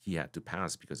he had to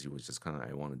pass because he was just kind of,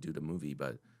 I want to do the movie,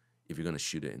 but if you're gonna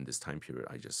shoot it in this time period,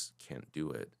 I just can't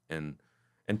do it. And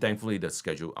thankfully, the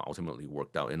schedule ultimately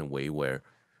worked out in a way where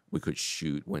we could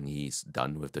shoot when he's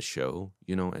done with the show,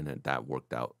 you know, and then that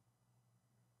worked out,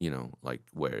 you know, like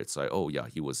where it's like, oh yeah,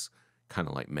 he was kind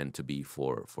of like meant to be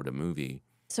for the movie.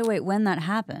 So wait, when that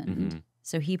happened, Mhm.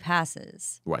 so he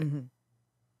passes. Right.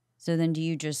 So then do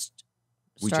you just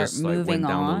We start just like moving went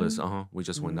down on the list. We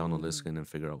just went down the list and then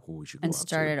figured out who we should go and out to.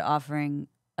 started offering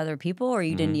other people, or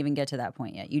you didn't Mhm. even get to that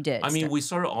point yet? You did. I mean, start- we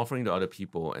started offering to other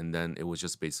people, and then it was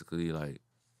just basically like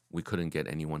we couldn't get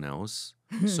anyone else.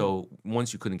 So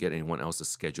once you couldn't get anyone else, the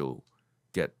schedule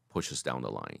pushes down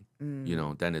the line. You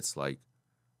know, then it's like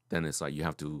you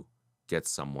have to get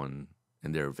someone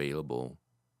and they're available,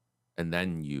 and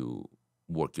then you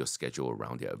work your schedule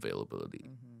around their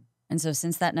availability. And so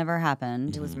since that never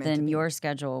happened, It was meant to then be. your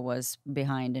schedule was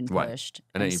behind and Right. pushed.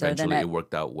 And then so eventually then it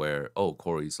worked out where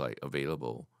Corey's like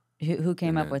available. who came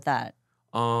and up then- with that?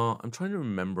 I'm trying to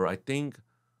remember. I think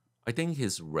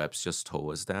his reps just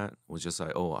told us that. It was just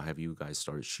like, oh, have you guys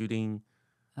started shooting?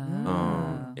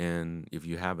 Oh. And if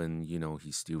you haven't, you know,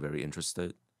 he's still very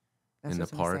interested That's in the what I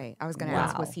was gonna part. say. I was going to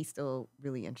ask, was Wow. he still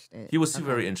really interested? He was still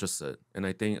very Okay. interested, and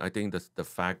I think the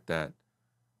fact that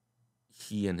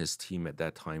he and his team at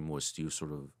that time was still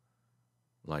sort of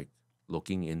like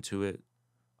looking into it.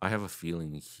 I have a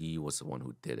feeling he was the one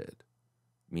who did it,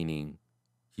 meaning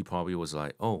he probably was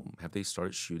like, "Oh, have they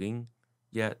started shooting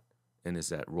yet? And is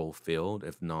that role filled?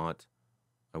 If not,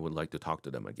 I would like to talk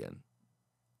to them again."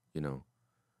 You know,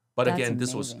 but That's again,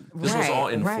 this was amazing. all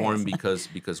Right, informed right.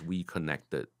 because we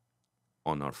connected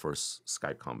on our first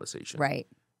Skype conversation. Right.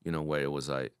 You know, where it was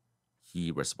like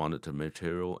he responded to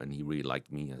material and he really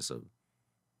liked me as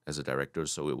a director,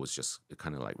 so it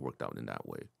kind of like worked out in that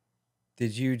way.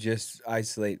 Did you just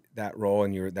isolate that role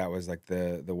and that was like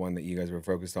the one that you guys were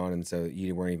focused on, and so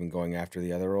you weren't even going after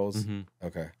the other roles? Mhm.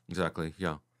 Okay. Exactly.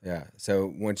 Yeah. Yeah. So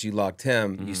once you locked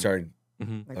him, you Mhm. started.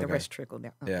 hmm Like the Okay. rest trickled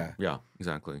down. Okay. Yeah. Yeah.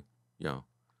 Exactly. Yeah.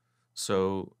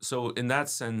 So in that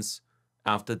sense,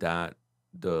 after that,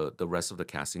 the rest of the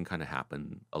casting kind of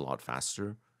happened a lot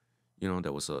faster. You know,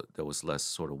 there was less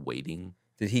sort of waiting.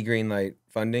 Did he greenlight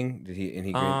funding? Did he? And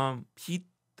he green.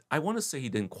 I want to say he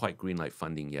didn't quite greenlight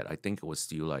funding yet. I think it was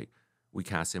still like we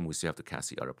cast him, we still have to cast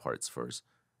the other parts first,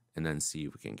 and then see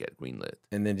if we can get greenlit.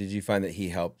 And then did you find that he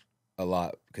helped a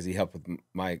lot because he helped with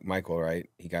Michael, right?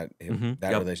 He got him, Mhm.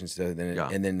 that Yep. relationship, so then Yeah.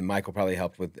 and then Michael probably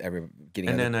helped with getting.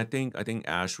 And other- then I think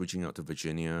Ash reaching out to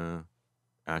Virginia,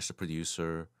 Ash the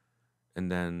producer, and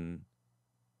then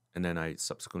I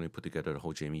subsequently put together the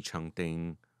whole Jamie Chung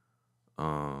thing.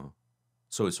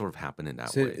 So it sort of happened in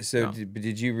that way. So yeah.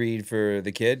 did you read for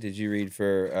the kid? Did you read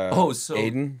for So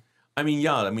Aiden? I mean,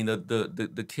 yeah. I mean,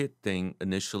 the kid thing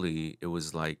initially, it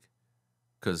was like,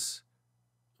 because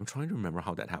I'm trying to remember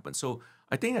how that happened. So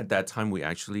I think at that time we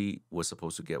actually were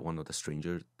supposed to get one of the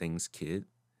Stranger Things kid,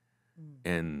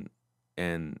 and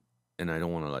I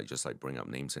don't want to like just like bring up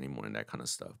names anymore and that kind of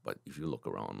stuff. But if you look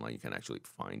around, like you can actually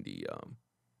find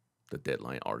the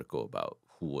Deadline article about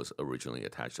who was originally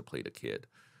attached to play the kid.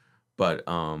 But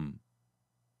and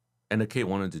the kid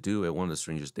wanted to do it. One of the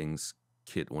Stranger Things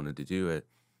kid wanted to do it,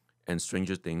 and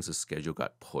Stranger Things' the schedule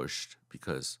got pushed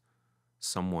because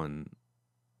someone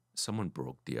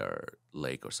broke their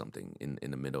leg or something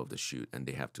in the middle of the shoot, and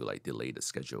they have to like delay the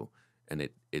schedule, and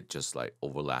it just like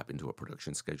overlapped into a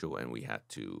production schedule, and we had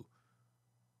to,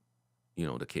 you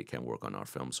know, the kid can't work on our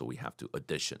film, so we have to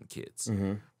audition kids.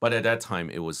 Mm-hmm. But at that time,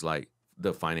 it was like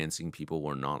the financing people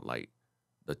were not like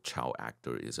the child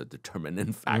actor is a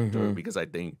determinant factor Mhm. because I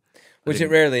think Which it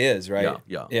rarely is, right?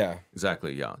 Yeah. Yeah.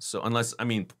 Exactly, yeah. So unless, I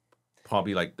mean,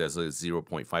 probably like there's a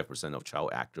 0.5% of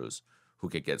child actors who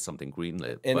could get something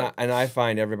greenlit. And but, I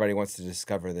find everybody wants to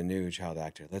discover the new child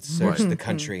actor. Let's search Right. the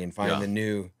country and find Yeah. the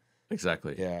new.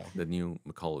 exactly, Yeah. the new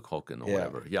Macaulay Culkin or Yeah.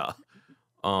 whatever, yeah.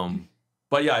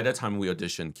 But yeah, at that time we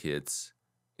auditioned kids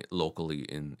locally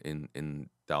in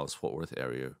Dallas Fort Worth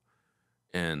area,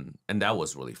 and that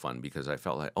was really fun because I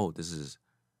felt like, oh,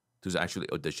 to actually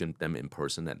audition them in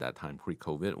person at that time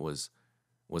pre-COVID was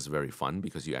very fun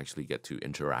because you actually get to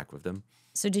interact with them.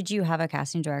 So did you have a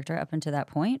casting director up until that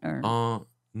point, or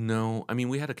No. I mean,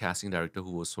 we had a casting director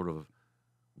who was sort of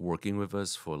working with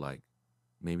us for like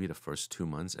maybe the first 2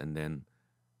 months, and then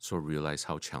sort of realized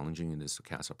how challenging it is to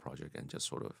cast a project and just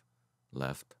sort of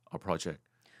left our project.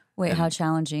 wait, how and-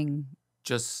 challenging?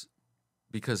 Just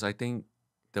because I think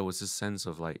there was this sense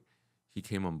of like he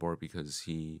came on board because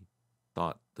he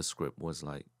thought the script was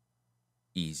like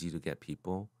easy to get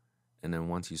people, And then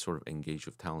once he sort of engaged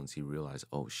with talents, he realized,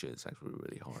 oh shit, it's actually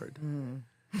really hard. Mm.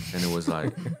 And it was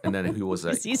like, and then he was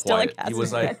like, Is he still a quiet. He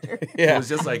was casting like, director? he was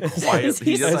just like quiet.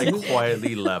 He just like He's-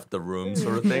 quietly left the room,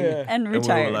 sort of thing. Yeah. And And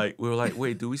retired. we were like,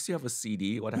 wait, do we still have a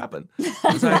CD? What happened? He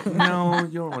was like, no,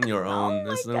 you're on your own.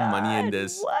 There's no money in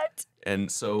this. What?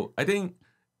 And so I think,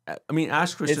 I mean,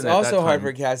 Ash Christian. It's at also that hard time-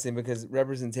 for casting because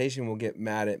representation will get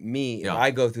mad at me Yeah. if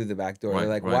I go through the back door. They're Right,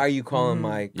 like, right. "Why are you calling Mhm.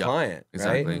 my Yeah, client?"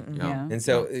 exactly. Right? Yeah. Yeah. And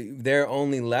so they're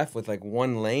only left with like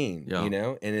one lane, Yeah. you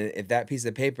know. And if that piece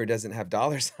of paper doesn't have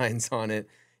dollar signs on it,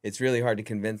 it's really hard to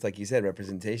convince, like you said,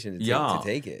 representation to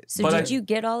take it. So But did I- you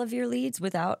get all of your leads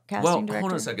without casting Well, director?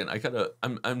 hold on a second.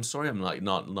 I'm sorry. I'm like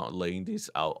not laying these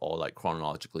out all like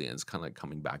chronologically, and it's kind of like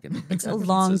coming back in. It's a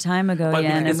long time ago, But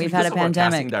Yen, it's and we've had a because of our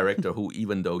casting pandemic. director who,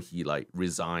 even though he like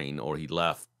resigned or he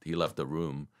left the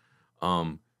room,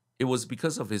 it was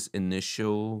because of his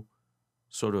initial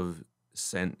sort of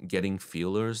getting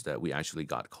feelers that we actually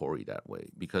got Corey that way.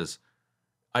 Because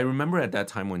I remember at that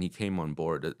time when he came on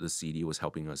board, the CD was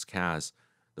helping us cast.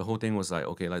 The whole thing was like,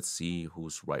 okay, let's see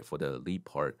who's right for the lead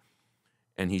part.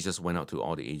 And he just went out to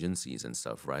all the agencies and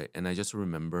stuff, right? And I just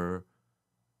remember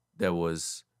there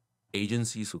was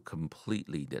agencies who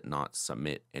completely did not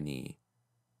submit any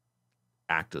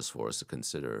actors for us to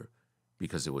consider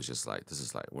because it was just like, this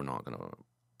is like, we're not going to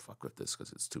fuck with this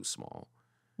because it's too small.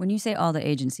 When you say all the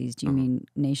agencies, do you mean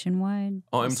nationwide?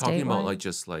 Oh, I'm talking about Statewide? like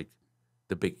just like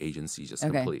the big agencies just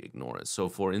Okay. completely ignore it. So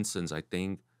for instance, I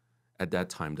think at that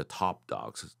time, the top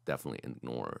dogs definitely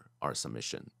ignore our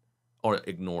submission or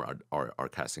ignore our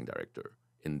casting director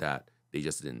in that they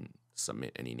just didn't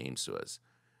submit any names to us.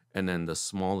 And then the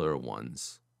smaller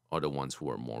ones are the ones who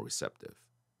are more receptive.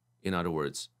 In other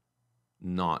words,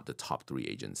 not the top 3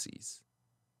 agencies.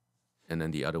 And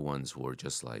then the other ones were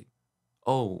just like,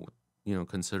 oh,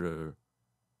 consider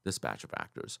this batch of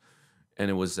actors. And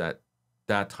it was at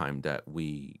that time that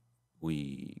we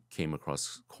came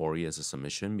across Corey as a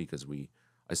submission because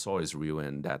I saw his reel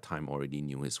and that time already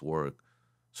knew his work.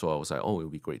 So I was like, oh, it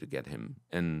would be great to get him.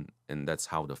 And that's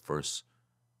how the first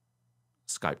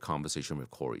Skype conversation with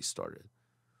Corey started.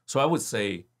 So I would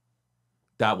say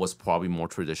that was probably more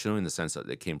traditional in the sense that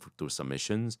they came through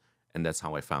submissions, and that's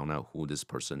how I found out who this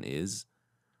person is.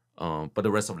 But the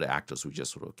rest of the actors we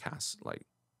just sort of cast like,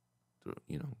 through,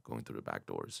 going through the back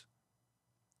doors.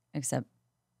 Except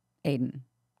Aiden,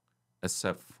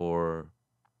 Except for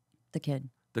the kid.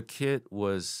 the kid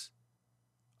was,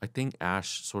 I think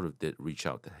Ash sort of did reach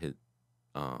out to hit.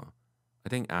 I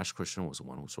think Ash Christian was the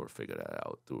one who sort of figured that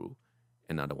out through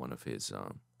another one of his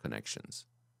connections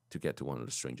to get to one of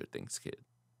the Stranger Things kid.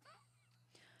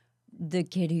 The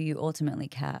kid who you ultimately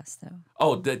cast, though.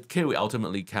 Oh, the kid we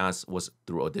ultimately cast was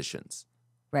through auditions.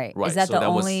 Right. Right, Is that so the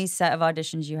that was- only set of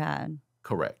auditions you had?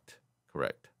 Correct.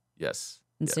 Yes.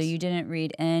 And so you didn't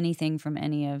read anything from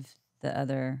any of the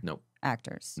other Nope.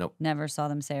 actors? Nope. Never saw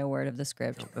them say a word of the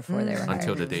script before they were hired?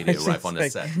 Until the day they It's arrive just on the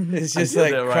like- set. it's just Until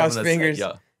like they arrive cross on the set. fingers.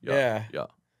 Yeah. Yeah.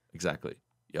 Exactly.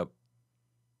 Yep.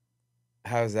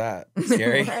 How's that?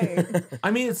 Scary? Right. I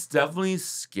mean, it's definitely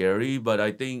scary, but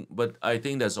I think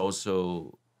that's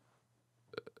also.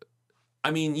 I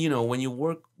mean, when you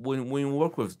work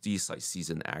with these like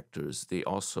seasoned actors, they're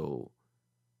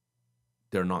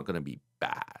not gonna be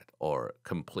bad or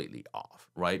completely off,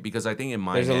 right? Because I think in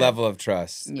my There's a head, level of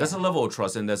trust. Yeah. there's a level of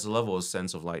trust and there's a level of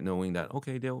sense of like knowing that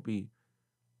okay, they'll be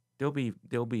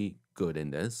good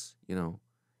in this.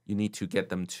 You need to get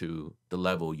them to the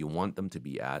level you want them to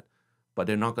be at, but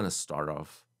they're not gonna start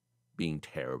off being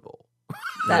terrible.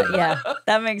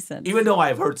 That makes sense. Even though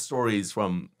I've heard stories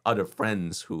from other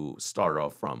friends who start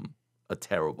off from a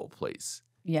terrible place,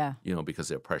 Yeah. because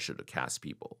they're pressured to cast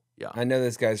people. Yeah. I know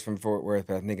this guy's from Fort Worth,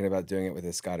 but I'm thinking about doing it with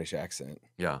a Scottish accent.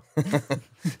 Yeah.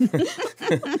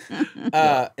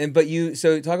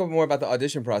 So talk more about the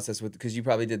audition process because you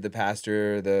probably did the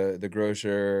pastor, the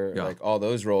grocer, Yeah. like all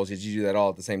those roles. Did you do that all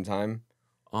at the same time?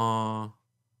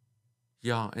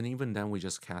 Yeah, and even then we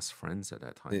just cast friends at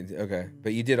that time. Okay,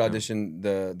 but you did audition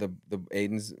the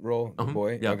Aiden's role, the Uh-huh.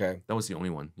 boy. Yeah. Okay, That was the only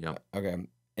one. Yeah. okay.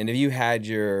 And if you had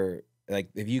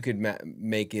if you could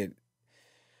make it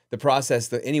the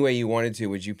process any way you wanted to,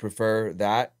 would you prefer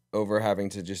that over having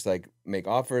to just like make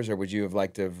offers, or would you have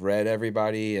liked to have read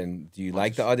everybody? And do you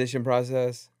like the audition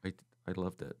process? I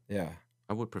loved it. Yeah,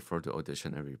 I would prefer to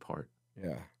audition every part.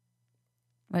 yeah.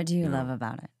 What do you Yeah. love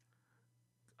about it?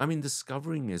 I mean,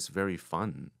 discovering is very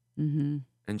fun. Mm-hmm.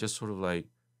 And just sort of like,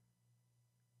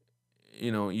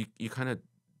 you kind of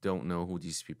don't know who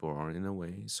these people are in a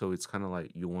way. So it's kind of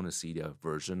like you want to see their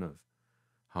version of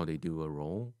how they do a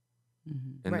role.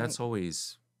 Mm-hmm. And Right. that's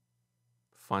always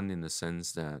fun in the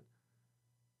sense that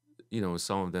you know,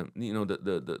 some of them, you know,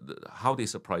 the how they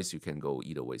surprise you can go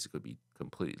either ways. It could be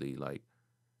completely like,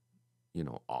 you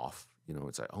know, off. You know,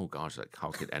 it's like, oh gosh, like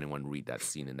how could anyone read that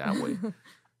scene in that way?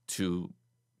 To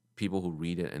people who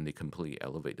read it and they completely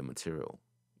elevate the material,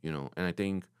 you know. And I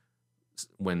think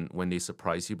when they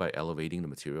surprise you by elevating the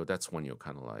material, that's when you're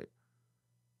kind of like,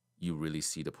 you really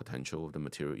see the potential of the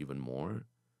material even more.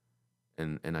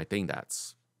 And I think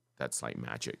that's like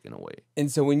magic in a way.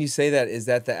 And so when you say that, is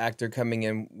that the actor coming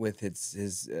in with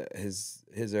his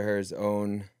or her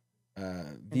own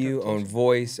view, own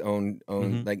voice, own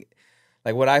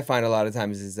like what I find a lot of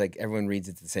times is like everyone reads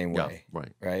it the same way.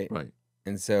 Right.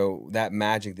 And so that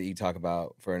magic that you talk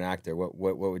about for an actor, what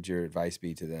would your advice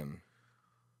be to them?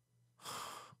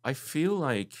 I feel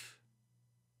like,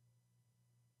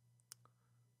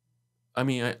 I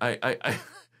mean, I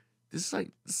this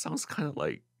sounds kind of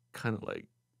like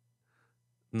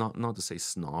not to say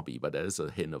snobby, but there is a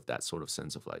hint of that sort of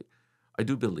sense of like, I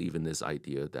do believe in this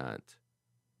idea that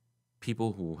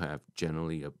people who have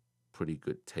generally a pretty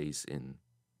good taste in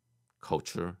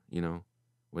culture, you know,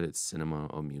 whether it's cinema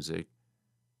or music,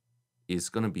 is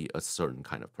going to be a certain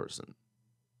kind of person.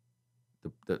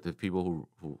 The people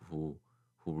who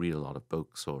read a lot of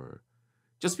books, or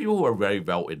just people who are very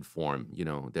well informed, you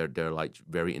know, they're like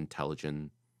very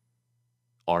intelligent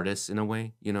artists in a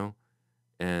way, you know,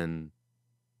 and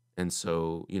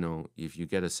so, you know, if you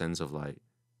get a sense of like,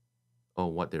 oh,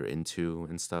 what they're into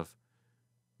and stuff,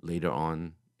 later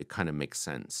on it kind of makes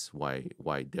sense why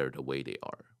they're the way they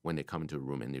are when they come into a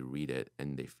room and they read it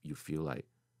and you feel like,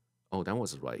 oh, that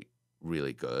was like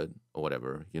really good or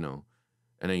whatever, you know,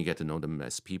 and then you get to know them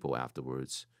as people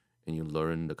afterwards and you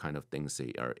learn the kind of things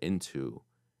they are into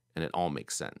and it all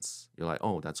makes sense. You're like,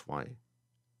 oh, that's why.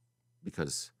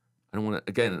 Because I don't want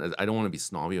to be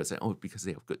snobby or say, oh, because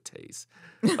they have good taste.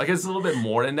 Like it's a little bit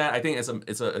more than that. I think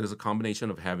it's a combination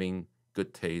of having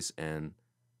good taste and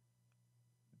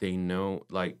they know,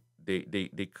 like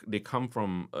they come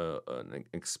from an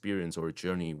experience or a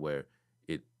journey where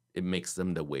it makes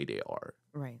them the way they are.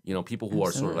 Right. You know, people who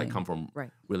are sort of like come from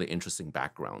really interesting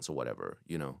backgrounds or whatever,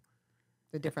 you know.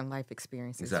 The different life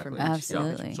experiences. Exactly. From each.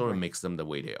 Absolutely. Yeah, sort of makes them the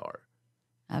way they are.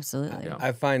 Absolutely. Yeah.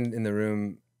 I find in the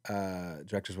room,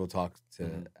 directors will talk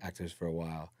to actors for a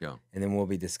while. Yeah. And then we'll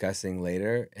be discussing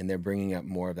later, and they're bringing up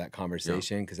more of that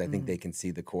conversation because I think they can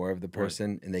see the core of the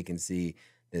person and they can see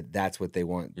that that's what they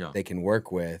want, they can work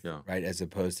with, right? As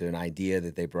opposed to an idea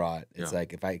that they brought. It's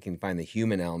like, if I can find the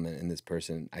human element in this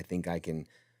person, I think I can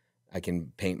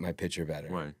paint my picture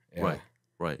better.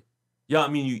 Right. Yeah, I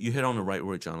mean, you hit on the right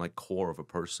word, John. Like, core of a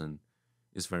person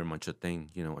is very much a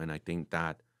thing, you know, and I think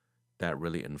that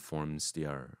really informs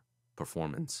their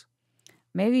performance.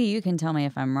 Maybe you can tell me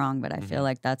if I'm wrong, but I feel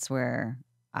like that's where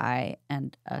I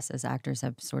and us as actors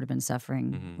have sort of been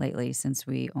suffering lately, since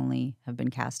we only have been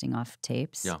casting off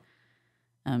tapes.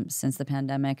 Since the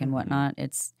pandemic and whatnot,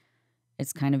 it's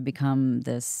kind of become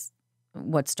this,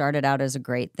 what started out as a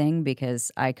great thing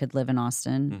because I could live in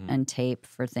Austin and tape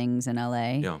for things in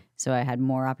LA. So I had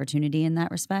more opportunity in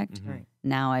that respect. Right.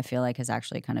 Now I feel like has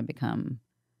actually kind of become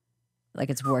like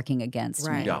it's working against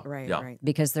me. Right.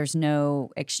 Because there's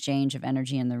no exchange of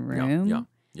energy in the room.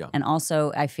 Yeah. And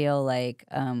also I feel like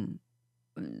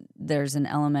there's an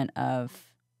element of,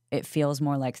 it feels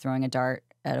more like throwing a dart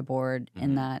at a board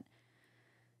in that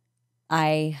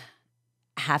I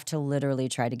have to literally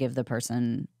try to give the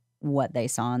person what they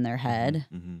saw in their head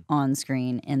on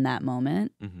screen in that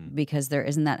moment, because there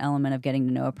isn't that element of getting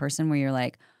to know a person where you're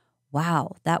like,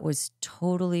 wow, that was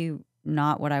totally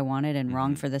not what I wanted and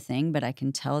wrong for the thing, but I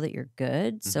can tell that you're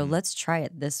good. So let's try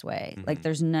it this way. Like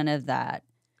there's none of that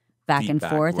back and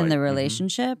forth in the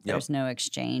relationship. There's no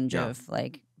exchange of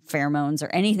like pheromones or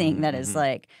anything that is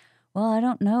like, well, I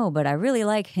don't know, but I really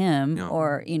like him,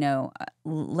 or, you know,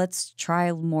 let's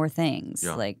try more things.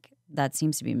 Like that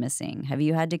seems to be missing. Have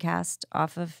you had to cast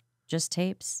off of just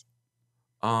tapes?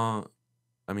 I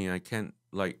mean, I can't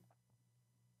like,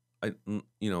 I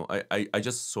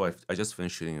just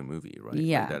finished shooting a movie, right?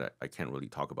 Yeah. Like, that I can't really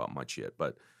talk about much yet,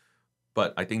 but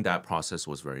I think that process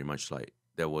was very much like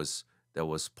there was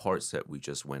parts that we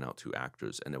just went out to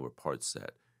actors, and there were parts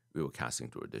that we were casting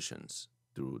through auditions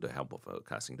through the help of a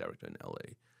casting director in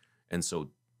LA. And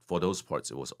so for those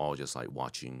parts, it was all just like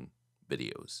watching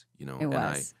videos, you know. It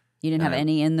was. You didn't have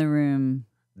any in the room.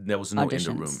 There was no auditions.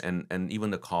 in the room, and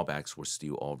even the callbacks were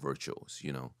still all virtuals,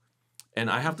 you know. And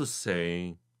I have to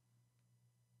say,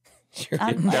 it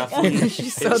definitely,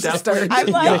 She's so disturbed. I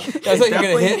thought you were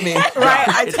going to hit me.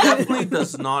 Right. It definitely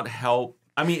does not help.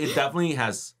 I mean, it definitely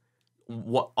has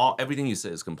everything you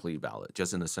said is completely valid,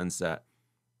 just in the sense that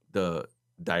the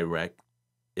direct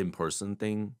in-person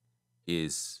thing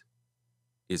is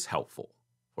is helpful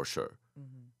for sure.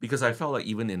 Mhm. Because I felt like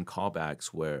even in callbacks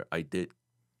where I did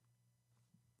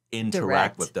Direct.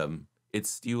 interact with them, it's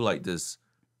still like this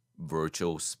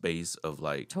virtual space of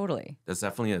like, Totally. there's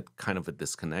definitely a kind of a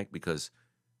disconnect because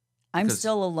I'm Because-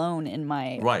 still alone in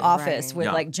my Right. office Right. with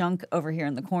Yeah. like junk over here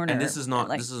in the corner. and this is not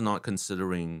like, this is not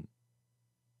considering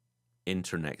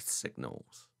internet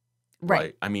signals.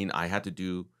 right. I mean, I had to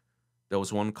do there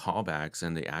was one callbacks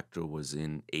and the actor was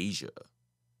in Asia.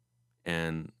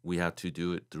 And we had to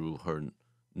do it through her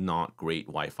not great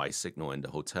Wi-Fi signal in the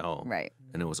hotel. Right.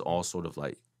 And it was all sort of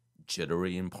like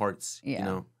jittery in parts, Yeah. you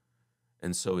know?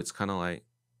 And so it's kind of like,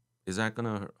 is that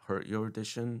gonna hurt your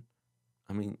audition?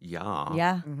 I mean, yeah.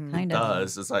 Yeah. Mhm. Kind It of.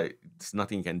 does. It's like there's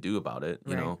nothing you can do about it,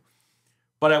 you Right. know.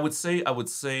 But I would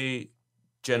say,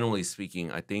 generally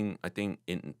speaking, I think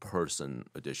in person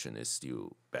audition is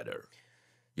still better,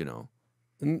 you know.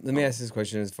 Let me ask this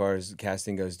question as far as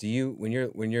casting goes. Do you, when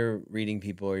you're reading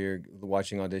people or you're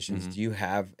watching auditions, Mhm. do you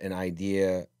have an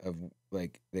idea of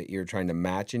like that you're trying to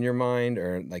match in your mind,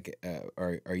 or like,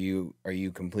 are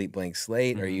you complete blank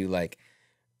slate? Are Mhm. you like,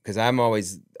 because I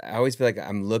always feel like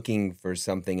I'm looking for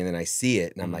something and then I see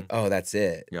it and I'm like, oh, that's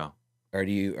it. Yeah. Or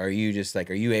are you just like,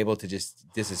 are you able to just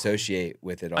disassociate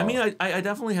with it all? I mean, I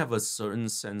definitely have a certain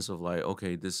sense of like,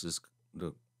 okay, this is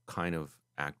the kind of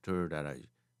actor that I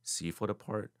see for the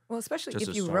part. Well, especially Just if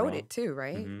to you start wrote off. it too,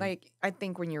 right? Mhm. Like, I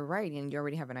think when you're writing, you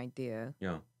already have an idea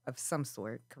Yeah. of some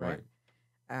sort, correct?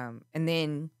 Right. And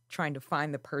then trying to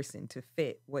find the person to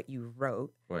fit what you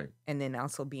wrote, Right. and then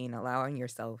also allowing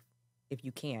yourself, if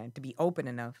you can, to be open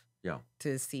enough Yeah.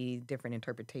 to see different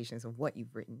interpretations of what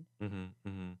you've written, Mm-hmm.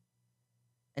 Mm-hmm.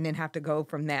 and then have to go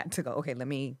from that to go, okay, let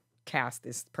me cast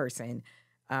this person,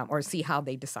 or see how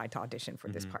they decide to audition for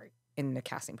this Mhm. part in the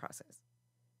casting process,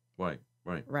 Right.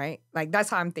 Right. right? Like, that's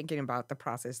how I'm thinking about the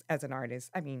process as an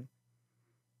artist. I mean,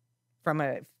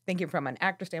 thinking from an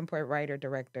actor standpoint, writer,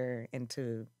 director,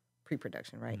 into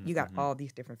pre-production, right? Mhm, You got mhm. all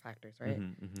these different factors, right?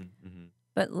 Mm-hmm. Mm-hmm. Mm-hmm.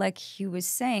 But like he was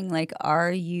saying, like,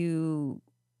 are you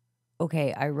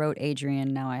okay? I wrote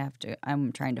Adrian. Now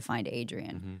I'm trying to find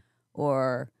Adrian. Mm-hmm.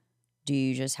 Or do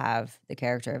you just have the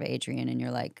character of Adrian and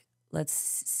you're like, let's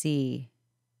see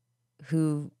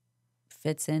who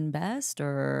fits in best,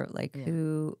 or like Yeah.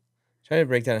 who? Try to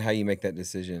break down how you make that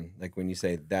decision. Like when you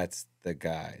say that's the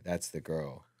guy, that's the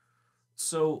girl.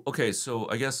 So okay, so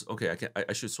I guess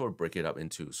I should sort of break it up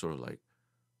into sort of like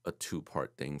a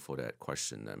two-part thing for that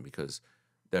question then, because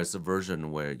there's a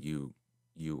version where you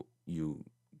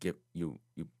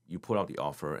put out the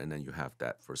offer and then you have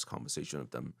that first conversation with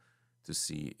them to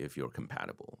see if you're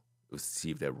compatible, to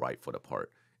see if they're right for the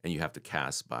part, and you have to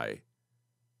cast by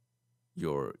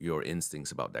your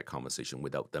instincts about that conversation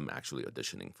without them actually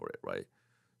auditioning for it, right?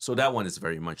 So that one is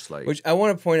very much like Which I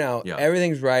want to point out, Yeah.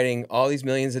 everything's riding all these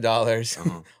millions of dollars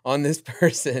Uh-huh. on this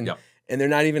person, Yep. and they're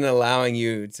not even allowing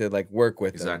you to like work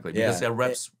with exactly them. because their Yeah.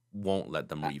 reps won't let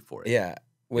them read for it. Yeah,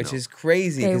 which know. is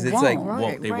crazy They because it's like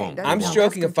won't. They won't. That- I'm yeah, that's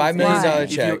stroking a $5 million Why?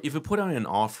 check. If you put out an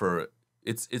offer,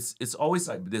 it's always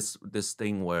like this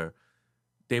thing where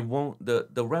they won't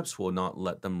the reps will not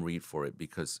let them read for it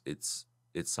because it's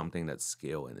something that's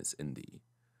scale and it's indie.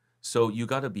 So you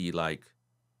got to be like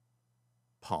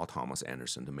Paul Thomas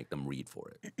Anderson to make them read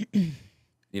for it.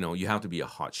 You have to be a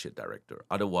hot shit director.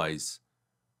 Otherwise,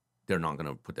 they're not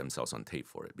gonna put themselves on tape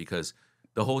for it, because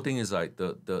the whole thing is like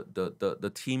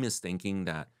the team is thinking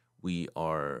that we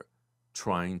are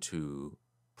trying to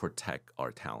protect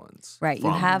our talents. Right. You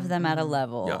from- have them at a Mhm.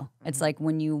 level. Yeah. It's like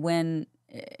when you win,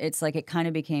 it's like it kind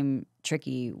of became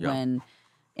tricky Yeah. when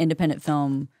independent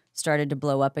film started to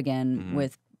blow up again Mhm.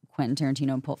 with Quentin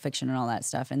Tarantino and Pulp Fiction and all that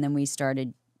stuff. And then we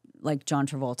started, like John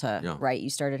Travolta, Yeah. right? You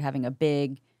started having a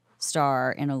big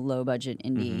star in a low budget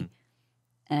indie. Mhm.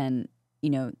 And,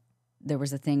 there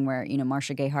was a thing where,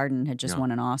 Marcia Gay Harden had just Yeah.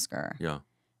 won an Oscar. Yeah.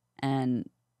 And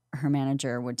her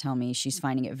manager would tell me she's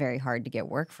finding it very hard to get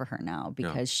work for her now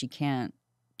because she can't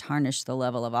tarnish the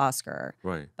level of Oscar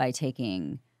Right. by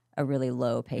taking a really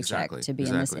low paycheck Exactly, to be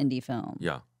in this exactly. indie film.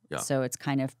 Yeah. Yeah. So it's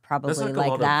kind of probably like a like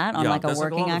lot of- that on yeah, like a there's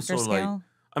like a working lot of actor sort of like- scale.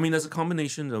 I mean, there's a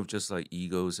combination of just like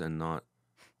egos and not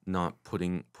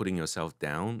putting yourself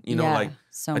down. Yeah, Like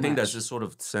so I think that's much. this sort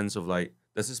of sense of like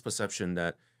there's this perception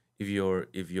that if you're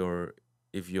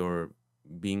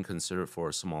being considered for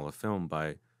a smaller film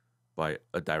by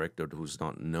a director who's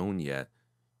not known yet,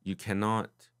 you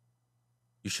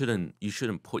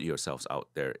shouldn't put yourselves out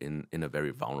there in a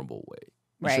very vulnerable way.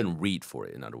 You Right. shouldn't read for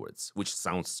it, in other words, which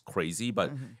sounds crazy,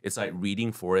 but Mhm. it's like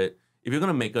reading for it. If you're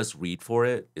gonna make us read for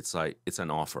it, it's like it's an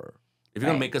offer. If you're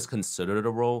gonna Right. make us consider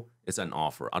the role, it's an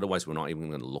offer. Otherwise, we're not even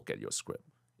gonna look at your script.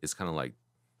 It's kind of like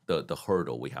the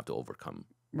hurdle we have to overcome.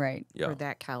 Right. Yeah. For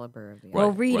that caliber of Well,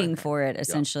 Right, reading right. for it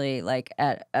essentially, like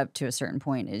at up to a certain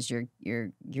point, is you're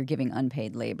giving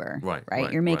unpaid labor. Right, Right.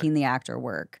 right, You're making right. the actor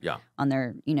work. Yeah. On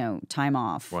their time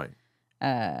off. Right.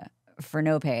 For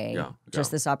no pay. Yeah, Just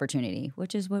yeah. this opportunity,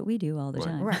 which is what we do all the Right,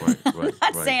 time. right, right, I'm not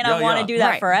right. saying Yeah, I want yeah. to do that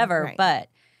Right, forever, right. but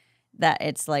that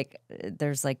it's like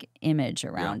there's like image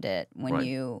around it when right.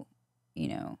 you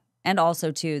know, and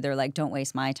also too, they're like, don't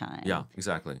waste my time. Yeah,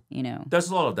 exactly. You know. There's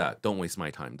a lot of that. Don't waste my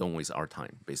time. Don't waste our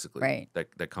time, basically. Right.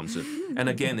 That comes with, and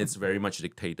again, it's very much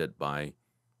dictated by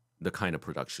the kind of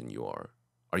production you are.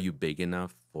 Are you big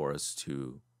enough for us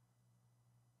to,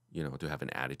 to have an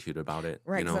attitude about it?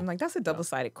 Right. You Because know? I'm like, that's a double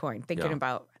sided coin. Thinking Yeah.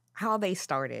 about how they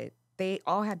started, they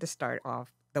all had to start off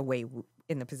the way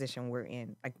in the position we're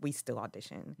in. Like, we still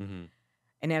audition. Mhm.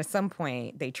 And at some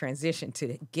point, they transitioned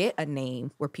to get a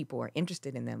name where people are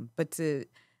interested in them, but to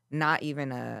not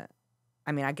even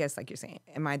I mean, I guess like you're saying,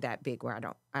 am I that big where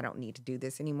I don't need to do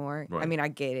this anymore? I Right. mean, I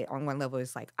get it. On one level,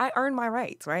 it's like I earned my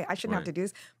rights, right? I shouldn't have Right. to do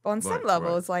this. But on some Right, level,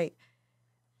 right. it's like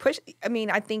push. I mean,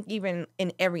 I think even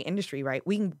in every industry, right,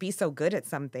 we can be so good at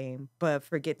something, but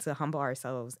forget to humble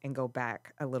ourselves and go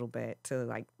back a little bit to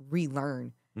like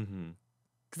relearn. Mhm.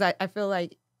 Because I feel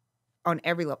like on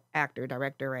every actor,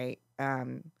 director, right?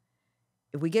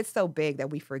 If we get so big that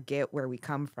we forget where we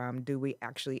come from, do we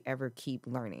actually ever keep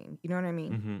learning? You know what I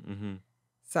mean? Mhm. Mhm.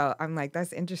 So I'm like,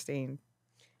 that's interesting.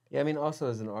 Yeah, I mean, also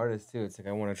as an artist too, it's like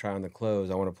I want to try on the clothes.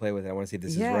 I want to play with it. I want to see if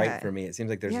this is Yeah. right for me. It seems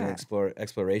like there's an Yeah.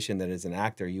 exploration that as an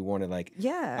actor you want to like.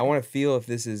 Yeah. I want to feel if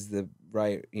this is the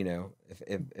right.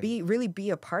 If really be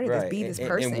a part of right, this, be this and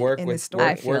person work in with this story.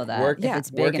 I feel that. work, If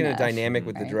it's big work in a enough, dynamic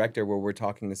with the right? director where we're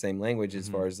talking the same language as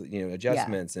far as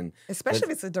adjustments and Especially if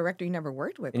it's a director you never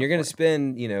worked with. and you're going to before.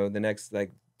 spend the next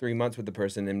like 3 months with the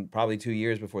person and probably 2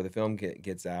 years before the film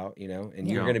gets out, and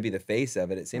you're Yeah. going to be the face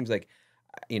of it. It seems like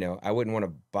I wouldn't want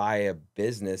to buy a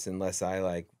business unless I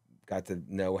like got to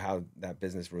know how that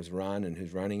business was run and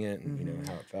who's running it and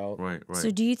how it felt. Right. Right.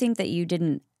 So do you think that you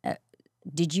didn't?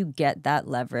 Did you get that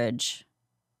leverage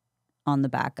on the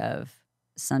back of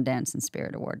Sundance and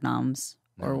Spirit Award noms,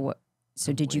 or No. what?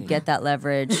 So No did you way. get that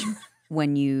leverage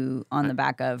when you on the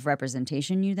back of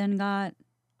representation you then got?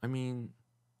 I mean,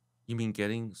 you mean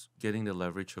getting the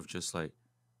leverage of just like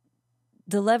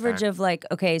The leverage Act- of like,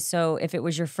 okay, so if it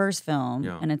was your first film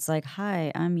Yeah. and it's like,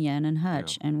 hi, I'm Yen and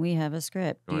Hutch and we have a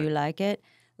script. Do you Right. like it?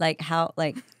 Like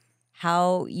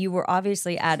how you were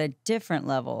obviously at a different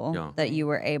level Yeah. that you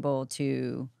were able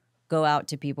to go out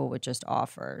to people with just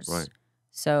offers. Right.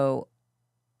 So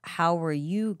how were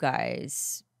you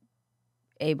guys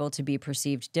able to be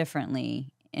perceived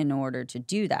differently in order to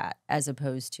do that as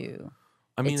opposed to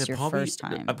I mean, it's it your probably, first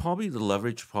time? probably the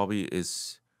leverage probably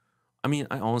is. I mean,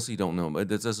 I honestly don't know, but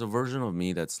there's a version of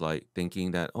me that's like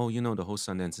thinking that, oh, the whole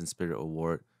Sundance and Spirit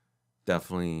Award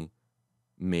definitely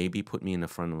maybe put me in the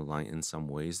front of the line in some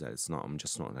ways. That I'm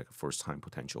just not like a first time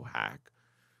potential hack,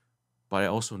 but I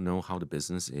also know how the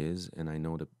business is, and I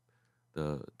know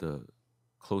the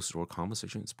closed door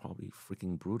conversation is probably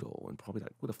freaking brutal and probably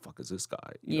like, who the fuck is this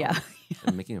guy? Yeah.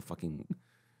 And making a fucking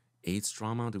AIDS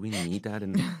drama. Do we need that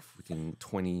in freaking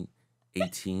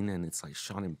 2018? And it's like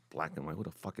shot in black and white. Who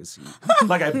the fuck is he?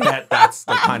 Like, I bet that's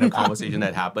the kind of conversation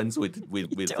that happens with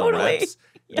the Totally. reps.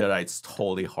 That it's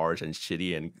totally harsh and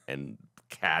shitty and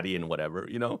catty and whatever.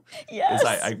 Yes. It's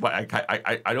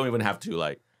like I don't even have to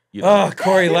like. Oh,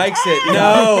 Corey likes it.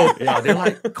 No. Yeah, they're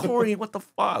like, Corey, what the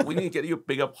fuck? We need to get you a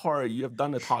bigger part. You have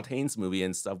done the Todd Haynes movie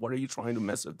and stuff. What are you trying to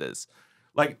mess with this?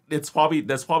 Like, there's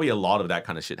probably a lot of that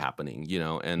kind of shit happening,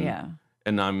 and Yeah.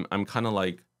 and I'm kind of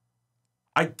like,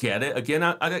 I get it. Again,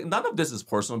 I none of this is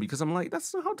personal because I'm like,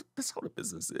 that's how the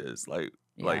business is. Like,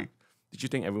 Yeah. did you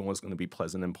think everyone was going to be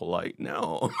pleasant and polite?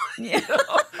 No. Yeah.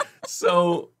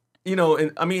 So,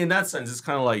 and I mean, in that sense, it's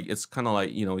kind of like,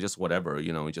 just whatever,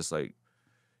 just like,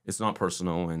 it's not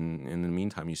personal. And in the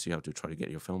meantime, you still have to try to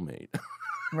get your film made.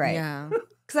 Right. Yeah.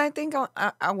 Because I think,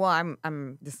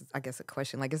 I'm. This is, I guess, a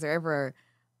question. Like, is there ever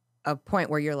a point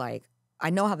where you're like, I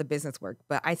know how the business works,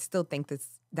 but I still think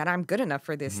that I'm good enough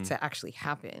for this to actually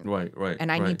happen, Right.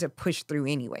 and I need to push through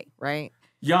anyway, right?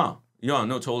 Yeah, no,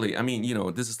 totally. I mean,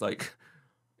 this is like,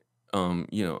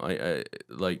 I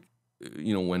like,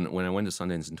 when I went to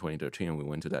Sundance in 2013 and we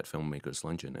went to that filmmakers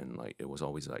luncheon, and like it was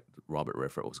always like Robert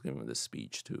Redford was giving this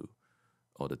speech to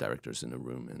all the directors in the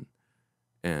room,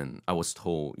 and I was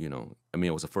told, I mean,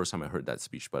 it was the first time I heard that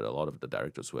speech, but a lot of the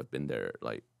directors who have been there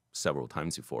like several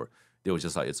times before, they were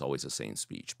just like, it's always the same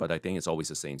speech. But I think it's always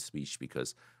the same speech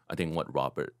because I think what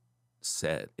Robert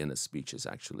said in the speech is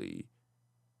actually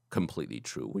completely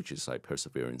true, which is like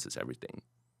perseverance is everything,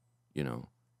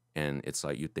 And it's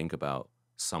like you think about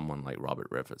someone like Robert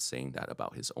Redford saying that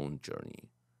about his own journey,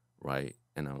 right?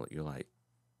 And you're like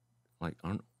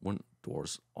weren't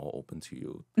doors all open to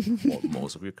you for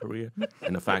most of your career?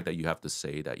 And the fact that you have to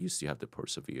say that you still have to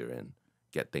persevere and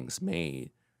get things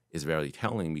made is very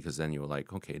telling, because then you're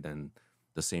like, okay, then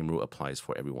the same rule applies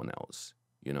for everyone else,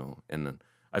 you know? And then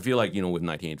I feel like, you know, with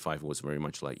 1985, it was very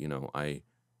much like, you know,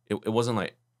 it wasn't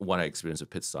like what I experienced with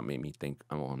Pit Stop made me think,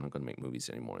 oh, I'm not going to make movies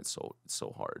anymore. It's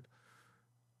so hard.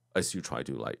 I still try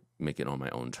to like make it on my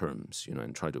own terms, you know,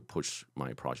 and try to push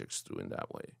my projects through in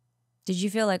that way. Did you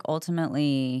feel like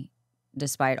ultimately,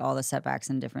 despite all the setbacks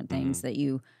and different things, that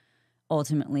you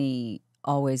ultimately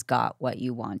always got what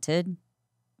you wanted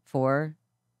for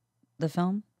the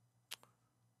film?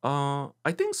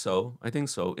 I think so.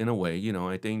 In a way, you know,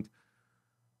 I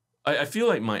feel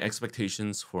like my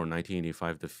expectations for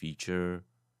 1985, the feature,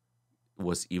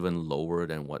 was even lower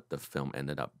than what the film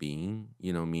ended up being,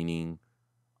 you know, meaning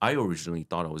I originally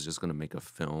thought I was just going to make a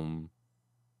film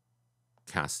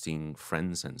casting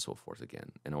friends and so forth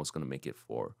again. And I was going to make it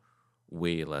for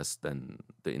way less than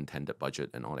the intended budget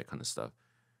and all that kind of stuff.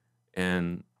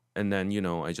 And then, you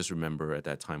know, I just remember at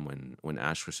that time when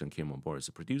Ash Christian came on board as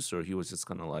a producer, he was just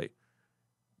kind of like,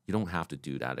 you don't have to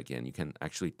do that again. You can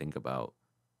actually think about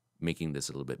making this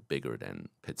a little bit bigger than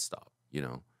Pit Stop, you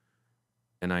know?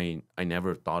 And I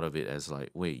never thought of it as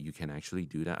like, wait, you can actually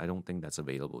do that? I don't think that's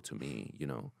available to me, you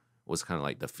know? It was kind of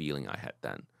like the feeling I had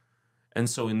then. And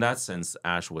so in that sense,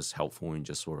 Ash was helpful in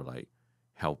just sort of like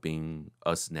helping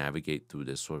us navigate through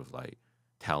this sort of like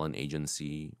talent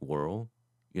agency world,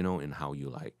 you know, and how you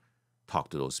like talk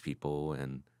to those people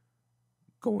and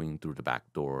going through the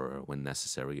back door when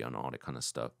necessary and all that kind of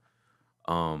stuff.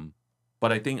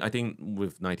 But I think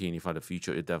with 1985, the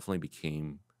feature, it definitely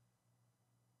became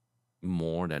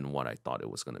more than what I thought it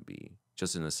was going to be,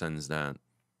 just in the sense that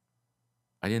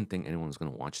I didn't think anyone was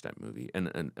going to watch that movie.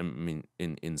 And I mean,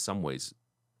 in some ways,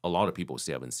 a lot of people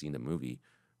still haven't seen the movie,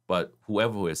 but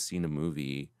whoever has seen the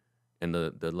movie and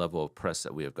the level of press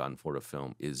that we have gotten for the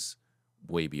film is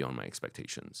way beyond my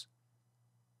expectations.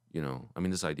 You know, I mean,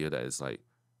 this idea that it's like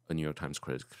a New York Times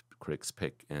critics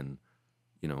pick, and,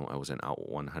 you know, I was an Out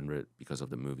 100 because of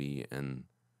the movie, and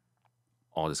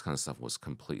all this kind of stuff was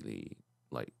completely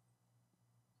like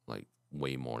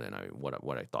way more than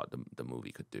what I thought the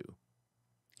movie could do.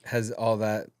 Has all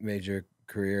that made your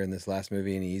career in this last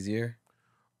movie any easier?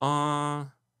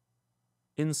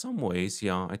 In some ways,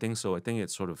 yeah, I think so. I think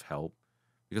it sort of helped,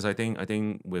 because I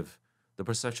think with the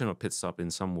perception of Pit Stop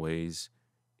in some ways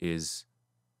is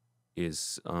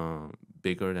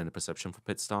bigger than the perception for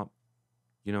Pit Stop.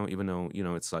 You know, even though, you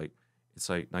know, it's like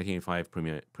 1985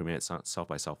 premiered South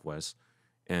by Southwest,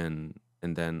 and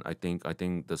then I think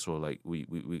the sort of like we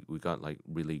got like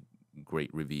really great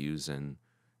reviews, and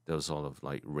there was all of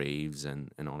like raves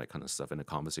and all that kind of stuff, and the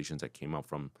conversations that came out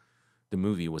from the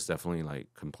movie was definitely like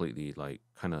completely like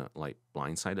kind of like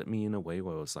blindsided me in a way,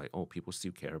 where it was like, oh, people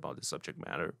still care about this subject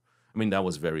matter. I mean, that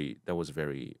was very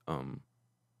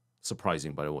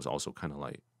surprising, but it was also kind of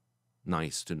like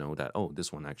nice to know that, oh,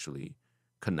 this one actually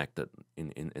connected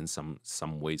in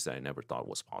some ways that I never thought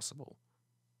was possible.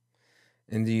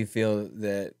 And do you feel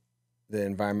that the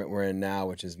environment we're in now,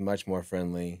 which is much more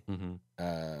friendly,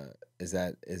 are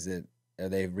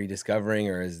they rediscovering,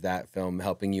 or is that film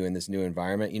helping you in this new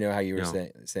environment? You know how you were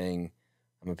saying,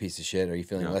 I'm a piece of shit. Are you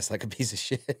feeling less like a piece of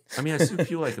shit? I mean, I still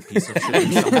feel like a piece of shit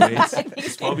in some ways.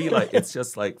 It's probably like, it's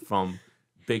just like from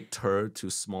big turd to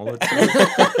smaller turd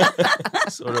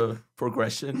sort of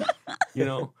progression, you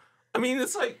know? I mean,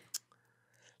 it's like,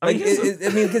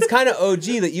 it's kind of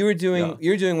OG that you were doing.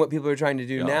 You're doing what people are trying to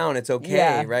do now, and it's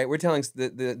okay, right? We're telling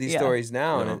these stories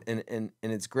now, and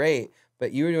it's great.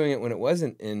 But you were doing it when it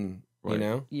wasn't in, you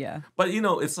know. Yeah. But you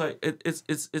know, it's like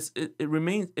it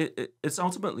remains. It's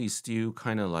ultimately still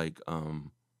kind of like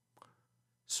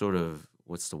sort of,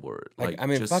 what's the word? Like I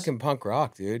mean, just fucking punk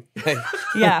rock, dude.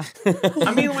 Yeah.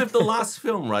 I mean, with the last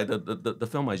film, right? The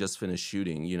film I just finished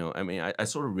shooting. You know, I mean, I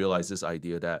sort of realized this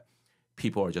idea that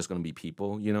people are just going to be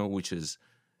people, you know, which is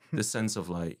the sense of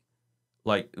like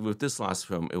with this last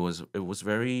film, it was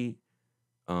very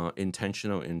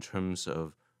intentional in terms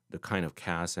of the kind of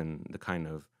cast and the kind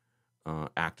of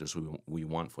actors we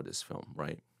want for this film,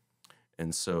 right?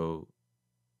 And so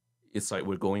it's like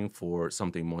we're going for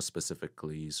something more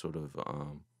specifically sort of,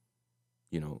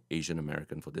 you know, Asian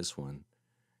American for this one.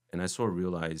 And I sort of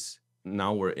realized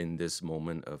now we're in this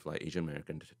moment of like Asian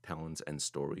American talents and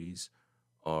stories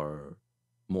are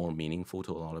more meaningful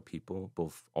to a lot of people,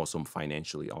 both also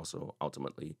financially, also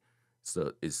ultimately.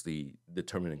 So it's the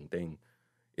determining thing.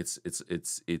 It's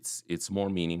more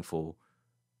meaningful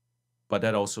But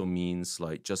that also means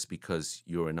like just because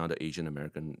you're another Asian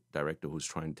American director who's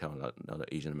trying to tell another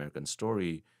Asian American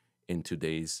story in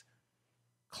today's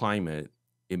climate,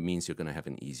 it means you're gonna have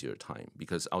an easier time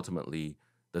because ultimately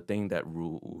the thing that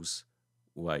rules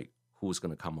like who's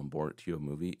gonna come on board to your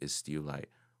movie is still like,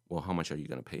 well, how much are you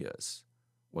gonna pay us?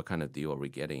 What kind of deal are we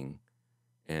getting?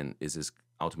 And is this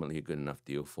ultimately a good enough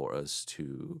deal for us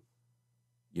to,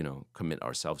 you know, commit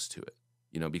ourselves to it?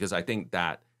 You know, because I think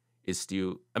that is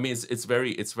still, I mean, it's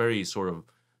very sort of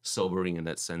sobering in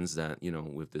that sense that, you know,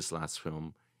 with this last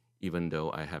film, even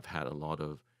though I have had a lot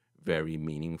of very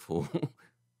meaningful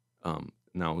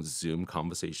now Zoom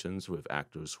conversations with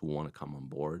actors who want to come on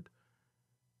board,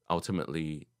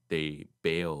 ultimately they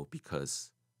bail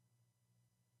because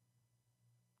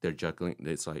they're juggling.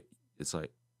 It's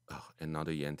like oh,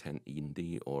 another Yen 10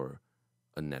 indie or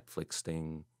a Netflix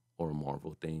thing or a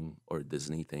Marvel thing or a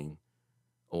Disney thing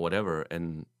or whatever,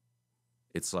 and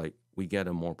it's like we get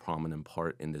a more prominent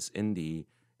part in this indie,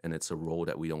 and it's a role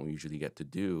that we don't usually get to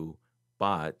do,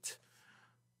 but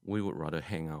we would rather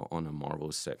hang out on a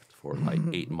Marvel set for like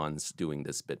 8 months doing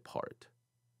this bit part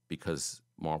because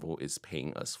Marvel is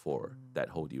paying us for that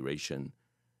whole duration.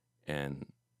 And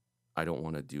I don't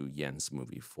want to do Yen's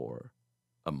movie for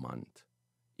a month,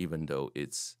 even though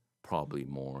it's probably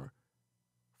more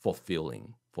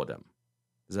fulfilling for them.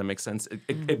 Does that make sense?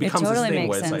 It becomes totally this thing makes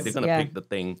where it's like sense, they're going to yeah. pick the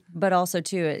thing. But also,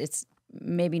 too, it's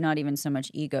maybe not even so much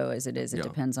ego as it is. It Yeah.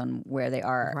 depends on where they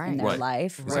are in their Right.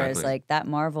 life. Whereas, Exactly. like, that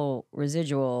Marvel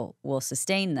residual will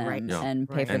sustain them Right. Yeah. and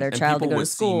pay Right. for their And child to people go to would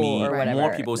see school me, or whatever.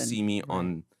 more people than- see me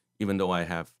on, even though I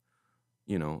have,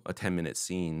 you know, a 10-minute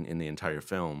scene in the entire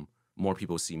film, more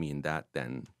people see me in that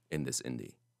than in this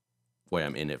indie, where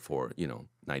I'm in it for, you know,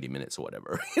 90 minutes or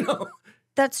whatever, you know?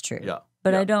 That's true. Yeah.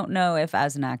 But yeah. I don't know if,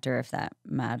 as an actor, if that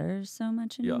matters so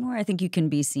much Yeah. anymore. I think you can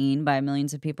be seen by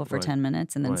millions of people for Right. 10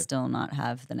 minutes and then Right. still not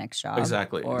have the next job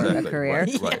Exactly. or exactly. a career.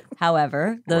 Right. right.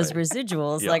 However, those Right.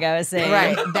 residuals, Yeah. like I was saying,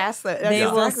 Right. That's they exactly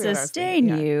will what I was saying. sustain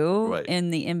Yeah. you Right.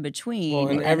 in the in between. Well,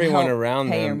 and and everyone help around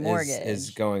pay your them mortgage. is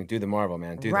going, do the Marvel,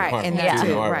 man. Do Right, the Marvel. and do that the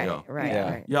too. Marvel. Right, Yeah. right,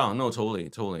 Yeah. right. Yeah, no,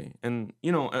 totally. And,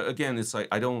 you know, again, it's like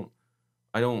I don't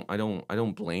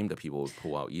blame the people who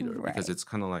pull out either because Right. it's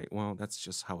kind of like, well, that's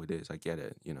just how it is. I get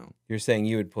it, you know. You're saying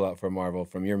you would pull out for Marvel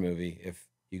from your movie if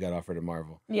you got offered a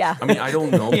Marvel. Yeah. I mean, I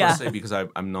don't know Yeah. per se because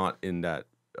I'm not in that.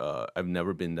 I've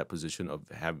never been in that position of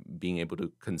being able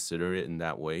to consider it in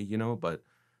that way, you know. But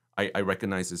I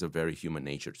recognize it's a very human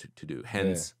nature to do.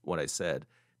 Hence, what I said.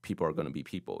 People are going to be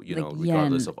people, you Like, know,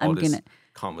 regardless Yen, of all I'm this gonna-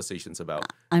 conversations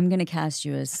about. I'm going to cast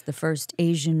you as the first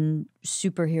Asian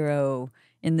superhero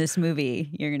in this movie.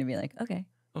 You're going to be like, okay,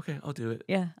 Okay, I'll do it.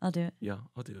 yeah, I'll do it. Yeah,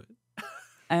 I'll do it.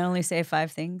 I only say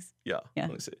 5 things. Yeah, Yeah.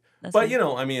 honestly. That's But fine. you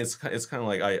know, I mean, it's kind of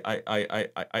like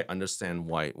I understand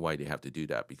why they have to do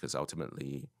that because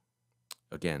ultimately,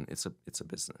 again, it's a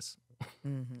business.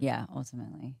 Mhm. Yeah,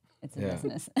 ultimately, it's a Yeah.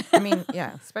 business. I mean,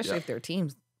 yeah, especially Yeah. if their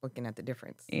team's looking at the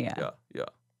difference. yeah.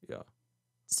 Yeah.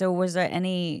 So was there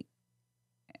any?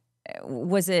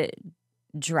 Was it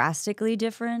drastically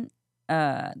different?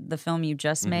 The film you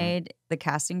just Mhm. made, the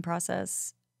casting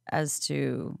process, as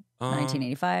to Um,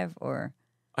 1985, or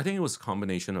I think it was a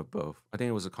combination of both. I think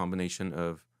it was a combination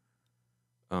of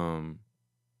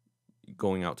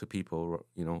going out to people,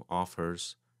 you know,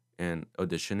 offers and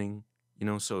auditioning, you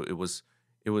know. So it was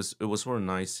sort of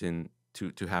nice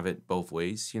to have it both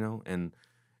ways, you know. And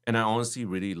I honestly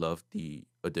really loved the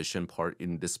audition part.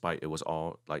 In despite it was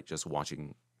all like just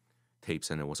watching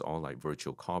tapes and it was all like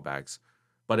virtual callbacks,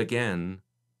 but again,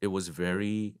 it was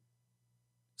very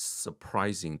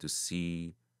surprising to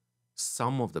see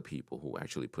some of the people who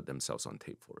actually put themselves on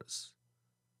tape for us.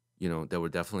 You know, there were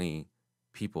definitely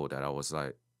people that I was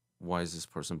like, why is this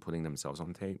person putting themselves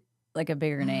on tape? like a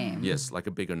bigger name? Yes, like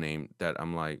a bigger name that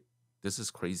I'm like, this is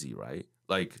crazy, right?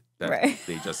 Like that Right.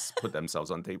 they just put themselves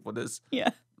on tape for this.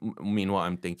 Yeah. Meanwhile,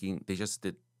 I'm thinking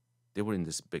they were in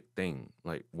this big thing.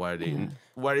 Like, why are they Yeah.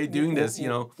 why are they doing this? You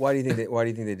know, Why do you think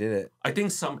they did it? I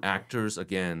think some actors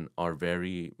again are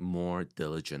very more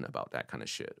diligent about that kind of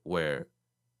shit, where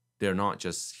they're not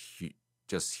just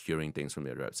hearing things from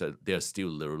their reps. So they're still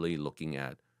literally looking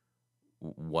at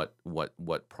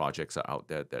what projects are out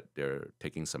there that they're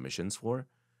taking submissions for.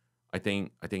 I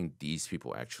think these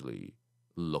people actually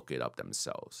look it up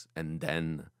themselves and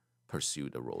then pursue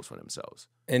the roles for themselves.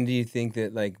 And do you think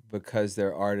that, like, because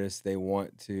they're artists, they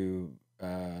want to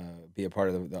be a part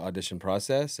of the audition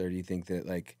process, or do you think that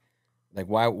like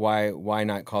why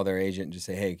not call their agent and just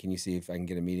say, hey, can you see if I can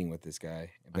get a meeting with this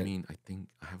guy? I mean, I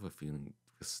have a feeling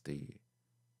because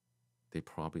they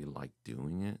probably like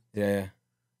doing it, yeah,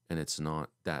 and it's not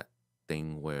that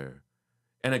thing where,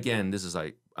 and again, this is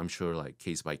like I'm sure like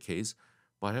case by case,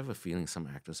 but I have a feeling some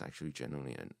actors actually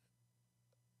genuinely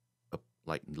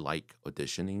like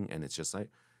auditioning, and it's just like,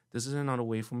 this is another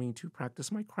way for me to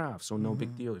practice my craft. So no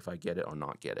big deal if I get it or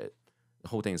not get it. The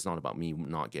whole thing is not about me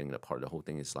not getting the part. The whole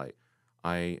thing is like,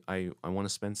 I want to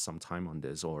spend some time on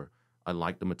this, or I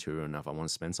like the material enough. I want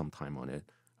to spend some time on it.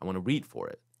 I want to read for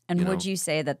it. And you would know? you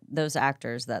say that those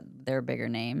actors, that they're bigger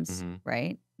names,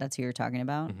 right? That's who you're talking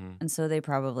about. And so they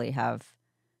probably have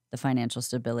the financial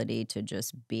stability to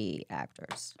just be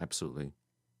actors. Absolutely.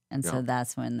 And Yeah. so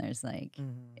that's when there's like,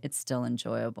 it's still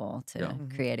enjoyable to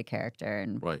Yeah. create a character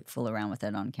and Right. fool around with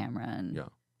it on camera. And Yeah,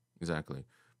 exactly.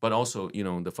 But also, you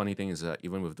know, the funny thing is that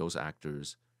even with those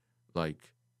actors,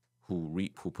 like who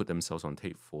put themselves on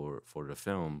tape for the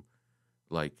film,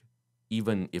 like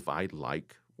even if I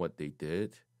like what they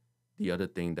did, the other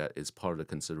thing that is part of the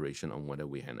consideration on whether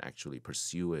we can actually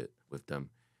pursue it with them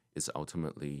is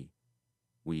ultimately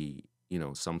we, you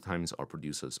know, sometimes our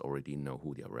producers already know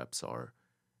who their reps are,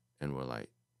 and we're like,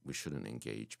 we shouldn't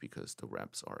engage because the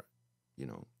reps are, you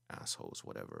know, assholes,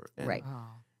 whatever. And, Right.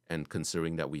 And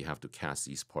considering that we have to cast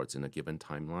these parts in a given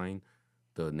timeline,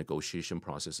 the negotiation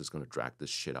process is going to drag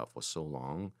this shit out for so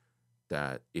long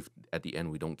that if at the end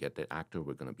we don't get the actor,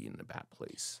 we're going to be in a bad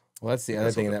place. Well, that's the Because other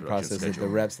of thing in the that production process is the schedule.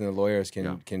 reps and the lawyers can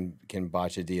Yeah. can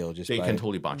botch a deal just They by can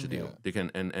totally botch a deal. Yeah. They can,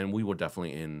 and we were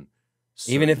definitely in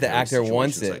even if the certain actor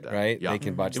wants situations it, like that. right? Yeah. They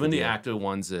can botch Even the the deal. actor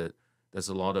wants it. There's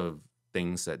a lot of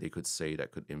things that they could say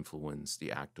that could influence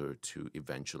the actor to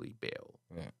eventually bail.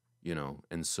 Yeah. You know,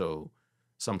 and so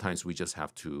sometimes we just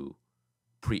have to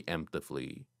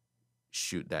preemptively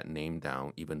shoot that name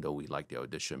down, even though we like the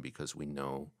audition, because we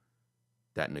know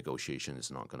that negotiation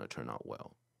is not going to turn out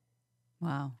well.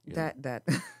 wow. you know? That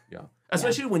Yeah.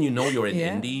 Especially when you know you're an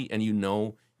Yeah. indie and you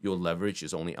know your leverage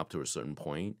is only up to a certain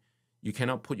point, you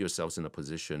cannot put yourselves in a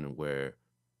position where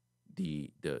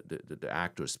the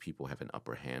actors, people have an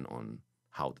upper hand on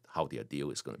how their deal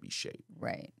is going to be shaped,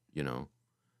 Right. you know?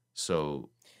 So,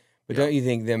 But yeah. don't you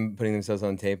think them putting themselves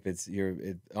on tape, it's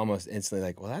almost instantly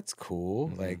like, well, that's cool.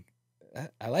 Mhm. Like,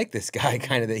 I like this guy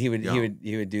kind of that he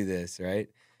would do this, right?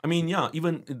 I mean, yeah,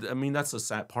 that's the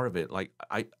sad part of it. Like,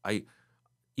 I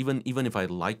even if I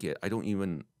like it, I don't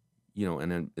even, you know,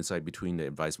 and then it's like between the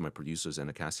advice of my producers and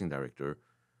the casting director,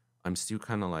 I'm still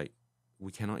kind of like,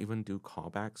 we cannot even do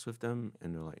callbacks with them.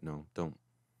 And they're like, no, don't.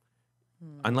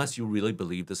 Unless you really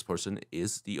believe this person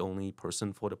is the only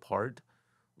person for the part,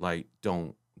 like,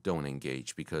 don't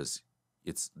engage, because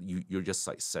you're just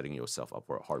like setting yourself up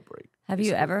for a heartbreak. Have you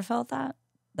basically. ever felt that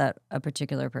a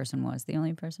particular person was the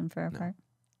only person for a No. part?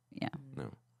 Yeah.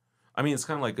 No. I mean, it's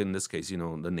kind of like in this case, you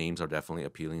know, the names are definitely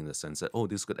appealing in the sense that, oh,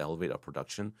 this could elevate our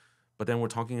production. But then we're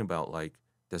talking about like,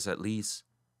 there's at least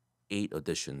 8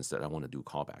 auditions that I want to do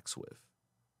callbacks with.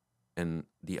 And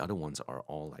the other ones are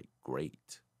all like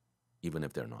great, even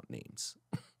if they're not names.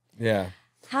 Yeah.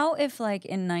 How, if like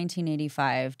in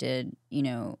 1985, did, you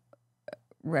know,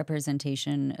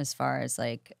 representation as far as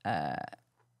like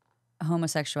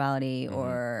homosexuality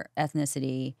or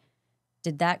ethnicity,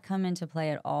 did that come into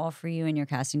play at all for you in your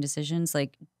casting decisions?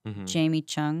 Like Jamie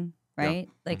Chung, right?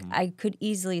 Like I could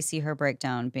easily see her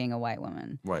breakdown being a white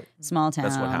woman. Right. Small town.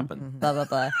 That's what happened. Blah, blah,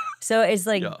 blah. So it's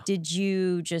like, Yeah. did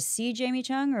you just see Jamie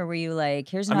Chung, or were you like,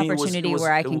 here's an I mean, it was- opportunity it was-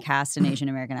 where I it can w- cast an Asian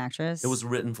American actress? It was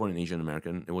written for an Asian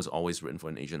American. It was always written for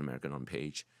an Asian American on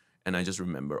page. And I just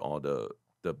remember all the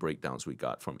breakdowns we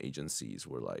got from agencies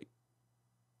were like,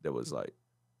 there was like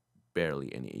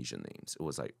barely any Asian names. It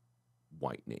was like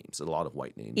white names, a lot of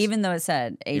white names. Even though it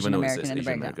said Asian Even though it American says in the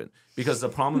Asian breakdown. American. Because the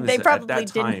problem is They that probably at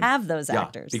that time, didn't have those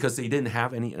actors. because they didn't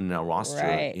have any in their roster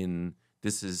Right.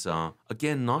 this is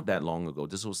again not that long ago.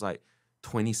 This was like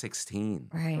 2016.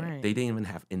 Right. They didn't even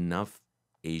have enough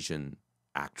Asian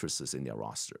actresses in their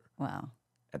roster Wow.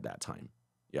 at that time.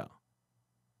 Yeah.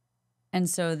 And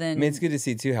so then, I mean, it's good to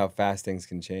see too how fast things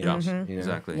can change. Yeah, you know?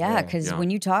 exactly. yeah, because Yeah. when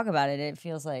you talk about it, it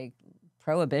feels like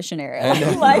prohibition era, I know.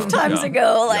 like lifetimes Yeah. ago.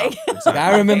 Yeah, Like, exactly.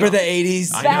 I remember the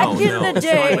 80s. I Back know, in no, the it's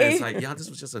fine. day. It's like, yeah, this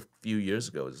was just a few years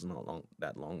ago. It's not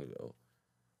that long ago.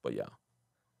 But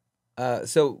yeah.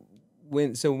 So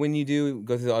when you do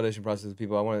go through the audition process with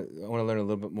people, I want to learn a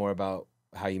little bit more about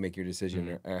how you make your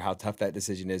decision or how tough that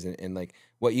decision is, and like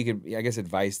what you could, I guess,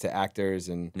 advice to actors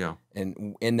and Yeah.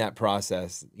 and in that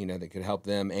process, you know, that could help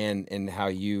them, and how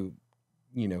you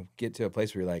know, get to a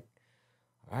place where you're like,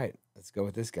 all right, let's go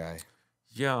with this guy.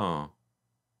 Yeah.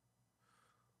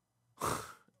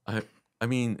 I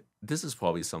mean, this is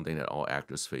probably something that all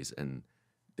actors face, and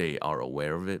they are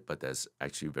aware of it, but there's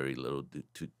actually very little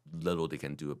they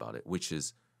can do about it, which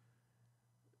is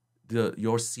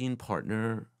your scene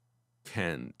partner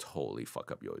can totally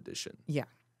fuck up your audition. Yeah.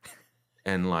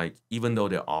 And like, even though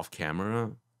they're off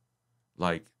camera,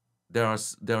 like there are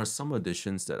some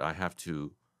auditions that I have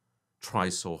to try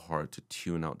so hard to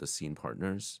tune out the scene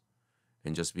partners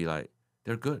and just be like,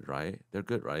 they're good, right? They're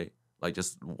good, right? Like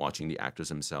just watching the actors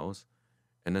themselves.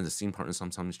 And then the scene partners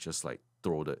sometimes just like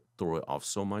throw it off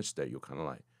so much that you're kind of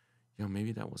like, yo,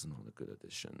 maybe that wasn't a good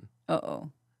audition. Uh-oh.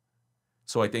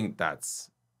 So I think that's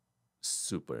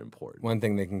super important. One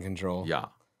thing they can control. Yeah.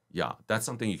 Yeah. That's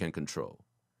something you can control.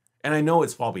 And I know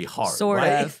it's probably hard. Sort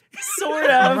right? of. Sort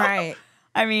of. Right.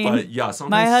 I mean, But yeah,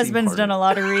 sometimes my scene husband's done a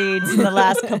partners- lot of reads in the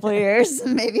last couple of years.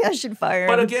 Maybe I should fire him.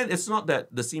 But again, it's not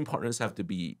that the scene partners have to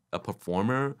be a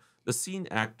performer. The scene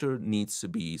actor needs to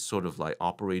be sort of like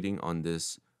operating on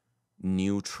this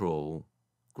neutral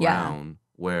Yeah. ground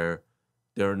where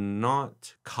they're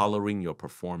not coloring your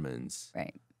performance.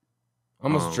 Right.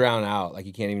 Almost drown out. Like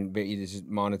you can't even, you just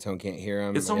monotone, can't hear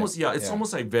them. It's almost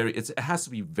almost like it has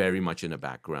to be very much in the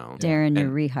background. Darren, you're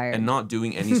and, rehired. and not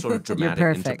doing any sort of dramatic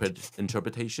perfect.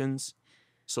 interpretations,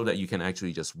 so that you can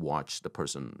actually just watch the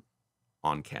person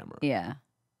on camera. Yeah.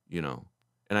 You know,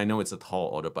 and I know it's a tall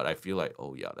order, but I feel like,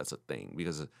 oh yeah, that's a thing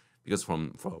because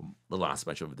from the last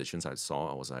batch of auditions I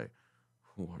saw, I was like,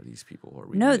 who are these people who are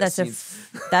reading No, their that's a scenes?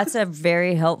 that's a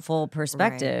very helpful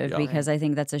perspective Yeah. because I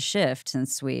think that's a shift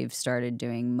since we've started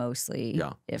doing mostly,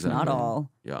 Yeah, if not exactly. all,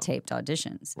 Yeah. taped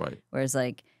auditions. Right. Whereas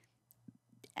like,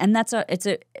 and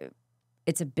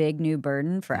it's a big new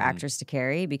burden for Mhm. actors to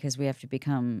carry because we have to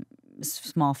become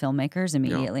small filmmakers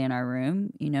immediately in our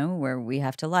room, you know, where we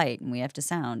have to light and we have to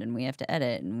sound and we have to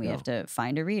edit and we Yeah. have to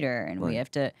find a reader and Right.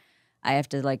 I have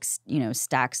to like,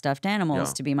 stack stuffed animals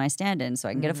Yeah. to be my stand-in so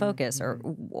I can get a Mhm, focus or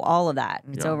all of that.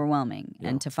 It's Yeah. overwhelming. Yeah.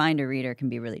 And to find a reader can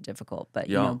be really difficult. But,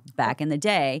 Yeah. back in the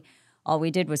day, all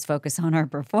we did was focus on our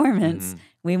performance. Mhm.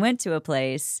 We went to a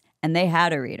place and they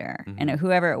had a reader and Mhm.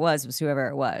 whoever it was whoever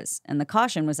it was. And the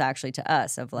caution was actually to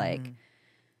us of like, Mhm.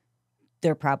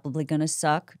 they're probably going to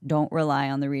suck. Don't rely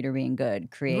on the reader being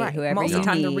good. Create Right. whoever Most you of the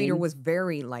time, need. the reader was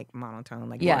very like monotone,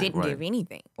 like Yeah. didn't Right. give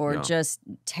anything. or Yeah. just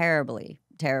terribly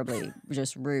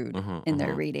just rude Uh-huh, in their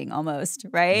uh-huh. reading almost,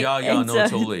 right? Yeah, yeah, And no, so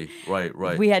totally. Right,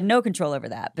 right. We had no control over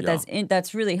that. But Yeah.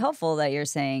 that's really helpful that you're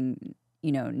saying,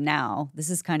 now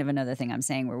this is kind of another thing I'm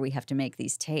saying where we have to make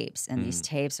these tapes and these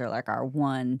Mm-hmm. tapes are like our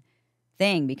one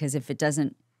thing because if it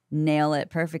doesn't nail it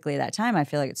perfectly that time, I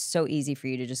feel like it's so easy for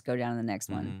you to just go down to the next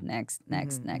one, Mhm. next.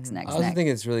 I also think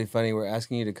it's really funny. We're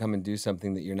asking you to come and do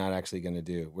something that you're not actually going to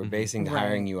do. We're Mhm. basing Right,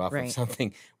 hiring you off right. of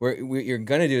something where you're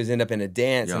going to do is end up in a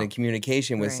dance and Yeah. a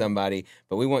communication with Right. somebody.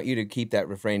 But we want you to keep that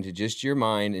refrain to just your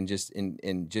mind and just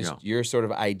Yeah. your sort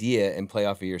of idea and play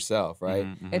off of yourself, right?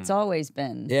 Mhm, mhm. It's always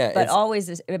been. Yeah, But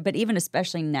it's- but even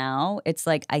especially now, it's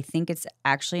like, I think it's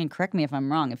actually, and correct me if I'm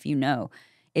wrong, if you know,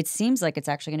 it seems like it's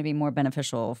actually going to be more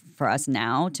beneficial for us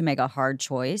now to make a hard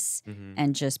choice Mhm,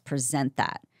 and just present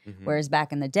that. mhm. Whereas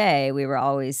back in the day, we were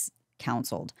always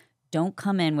counseled, don't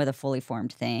come in with a fully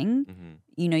formed thing. Mhm.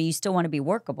 You still want to be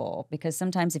workable because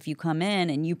sometimes if you come in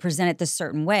and you present it this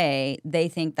certain way, they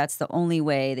think that's the only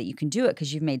way that you can do it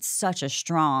because you've made such a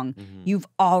strong, Mhm. you've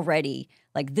already,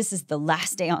 like, this is the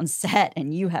last day on set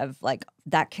and you have, like,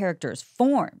 that character is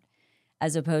formed.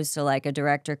 As opposed to like a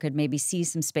director could maybe see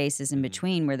some spaces in Mhm.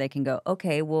 between where they can go,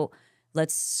 okay, well,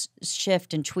 let's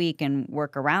shift and tweak and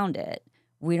work around it.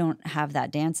 We don't have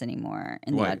that dance anymore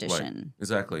in the Right, audition. Right.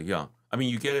 Exactly. Yeah. I mean,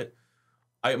 you get it.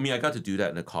 I got to do that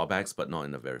in the callbacks, but not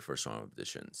in the very first round of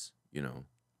auditions.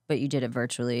 But you did it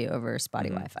virtually over spotty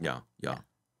Mhm. Wi-Fi. Yeah.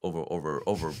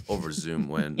 Over Zoom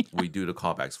when we do the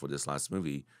callbacks for this last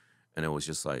movie, and it was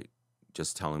just like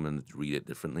telling them to read it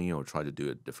differently or try to do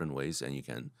it different ways, and you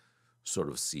can sort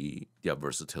of see the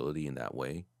versatility in that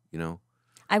way.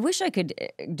 I wish I could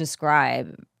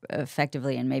describe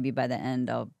effectively, and maybe by the end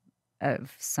of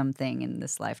something in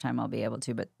this lifetime I'll be able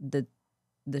to. But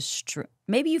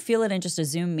maybe you feel it in just a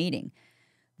Zoom meeting,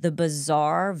 the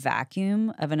bizarre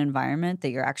vacuum of an environment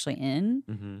that you're actually in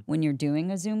Mm-hmm. when you're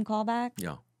doing a Zoom callback.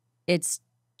 Yeah. It's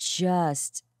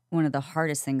just one of the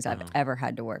hardest things I've Uh-huh. ever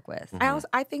had to work with. Mhm.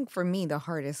 I think for me the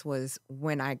hardest was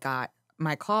when I got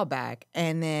my call back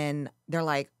and then they're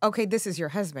like, okay, this is your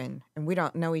husband and we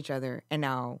don't know each other. And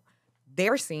now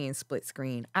they're seeing split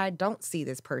screen. I don't see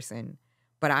this person,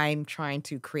 but I'm trying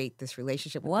to create this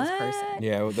relationship with this person. What?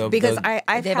 Yeah, Because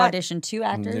I've They've had, auditioned two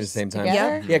at actors the same time.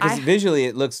 together. Yeah, because I- visually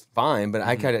it looks fine, but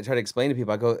I Mhm. try to explain to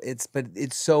people. I go, it's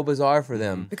so bizarre for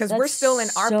them. because we're That's still in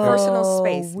our so personal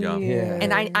space. Yeah. weird.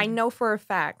 And I know for a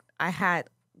fact I had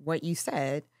what you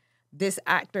said. This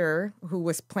actor who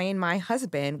was playing my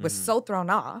husband was Mhm. so thrown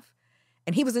off,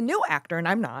 and he was a new actor, and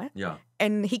I'm not. Yeah.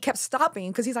 and he kept stopping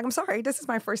because he's like, I'm sorry, this is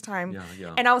my first time. Yeah,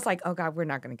 yeah. And I was like, oh God, we're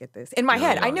not going to get this. In my Yeah,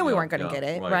 head, I yeah, knew we yeah, weren't going to yeah. get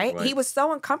it, Right, right? He right. was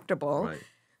so uncomfortable, Right.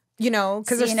 you know,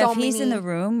 because See, there's and so if he's many. in the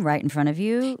room right in front of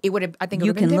you, It would have, I think it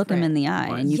you would have can been look him in different. the eye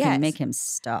Right. and you Yes. can make him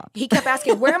stop. He kept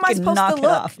asking, where am I You can supposed to knock it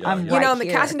look? off. Yeah, I'm yeah. You know, right and the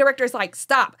here. casting director is like,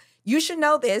 stop. You should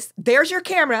know this. There's your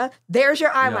camera. There's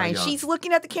your eye Yeah, line. yeah. She's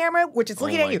looking at the camera, which is Oh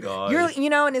looking at my you. gosh. You're, you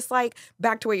know, and it's like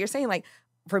back to what you're saying. Like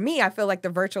for me, I feel like the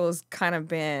virtual has kind of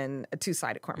been a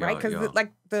two-sided coin, right? Yeah, Because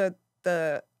yeah.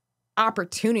 the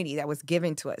opportunity that was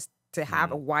given to us to have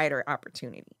Mm-hmm. a wider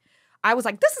opportunity, I was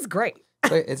like, this is great.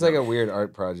 It's like a weird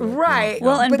art project. Right.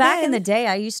 Well, and But back in then- the day,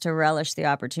 I used to relish the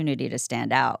opportunity to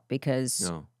stand out because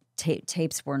No.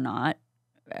 tapes were not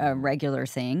a regular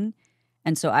thing.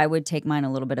 And so I would take mine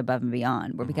a little bit above and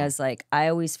beyond, but because like I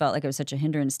always felt like it was such a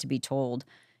hindrance to be told,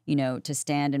 you know, to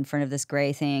stand in front of this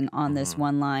gray thing on this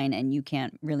one line and you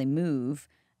can't really move.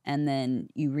 And then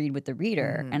you read with the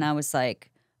reader. And I was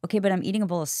like, okay, but I'm eating a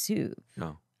bowl of soup.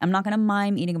 No. I'm not going to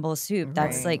mime eating a bowl of soup.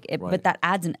 That's Right. like, Right. but that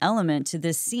adds an element to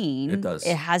this scene. It does.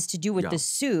 It has to do with Yeah. the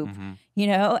soup, Mhm. you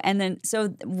know? And then, so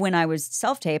when I was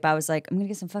self-tape, I was like, I'm going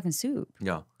to get some fucking soup,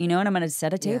 Yeah. you know? And I'm going to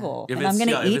set a table If and I'm going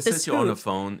to if eat it the says you're on a soup.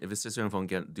 phone, if it says you're on a phone,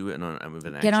 do it with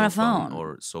an Get on actual a phone.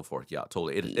 or so forth. Yeah,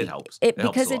 totally. It helps. It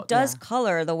helps because a it lot. does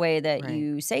color the way that Right.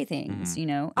 you say things, Mhm. you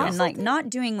know? Yeah. And like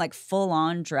not doing like full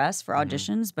on dress for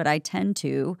auditions, but I tend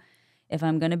to, if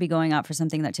I'm going to be going out for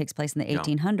something that takes place in the Yeah.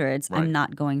 1800s, Right. I'm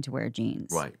not going to wear jeans.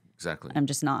 Right. Exactly. I'm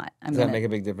just not. I'm Does gonna, that make a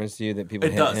big difference to you that people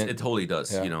It hint, does. hint? It totally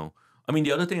does. Yeah. You know, I mean,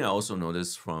 the other thing I also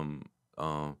noticed from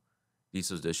these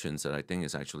auditions that I think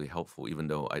is actually helpful, even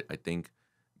though I think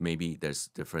maybe there's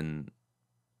different,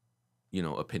 you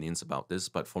know, opinions about this,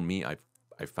 but for me, I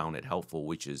found it helpful,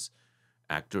 which is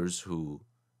actors who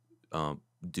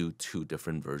do two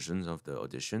different versions of the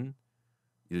audition.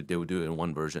 They would do it in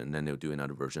one version, and then they'll do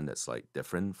another version that's like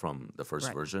different from the first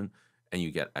Right. version, and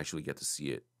you actually get to see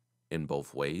it in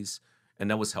both ways. And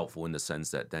that was helpful in the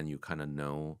sense that then you kind of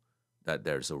know that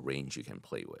there's a range you can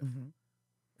play with. Mhm.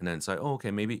 And then it's like, oh, okay,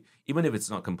 maybe even if it's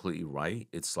not completely right,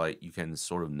 it's like you can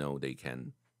sort of know they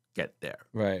can get there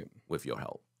Right. with your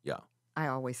help. Yeah. I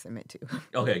always submit to.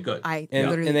 Okay, good. I And,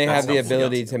 literally and they have That's the helpful,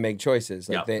 ability yes. to make choices,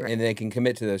 like Yeah. and they can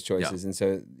commit to those choices, and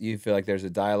so you feel like there's a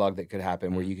dialogue that could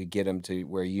happen where you could get them to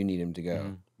where you need them to go.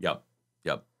 Mhm. Yep.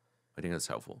 Yep. I think that's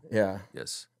helpful. Yeah.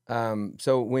 Yes.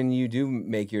 So when you do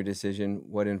make your decision,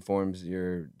 what informs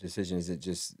your decision? Is it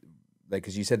just like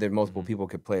because you said that multiple people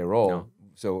could play a role? Yeah.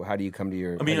 So how do you come to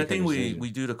your? I mean, how I do you come think to your we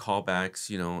decision? do the callbacks,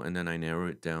 you know, and then I narrow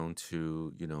it down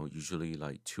to, you know, usually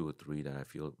like 2 or 3 that I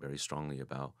feel very strongly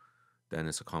about. Then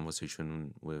it's a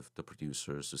conversation with the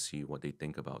producers to see what they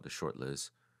think about the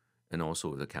shortlist, and also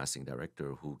with the casting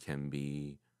director who can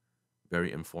be very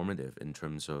informative in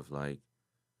terms of like,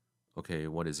 okay,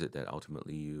 what is it that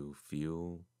ultimately you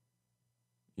feel,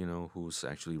 you know, who's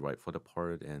actually right for the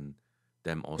part, and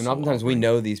them also. And oftentimes we offering-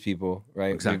 know these people,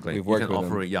 right? Exactly. We've You worked can with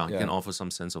offer them. it, yeah, you can offer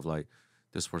some sense of like,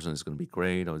 this person is going to be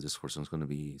great, or this person is going to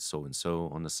be so and so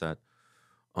on the set,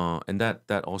 and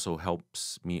that also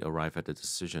helps me arrive at the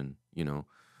decision. You know,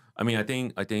 I mean, I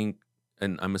think,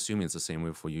 and I'm assuming it's the same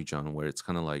way for you, John, where it's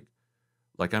kind of like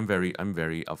I'm very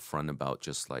upfront about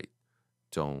just like,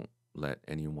 don't let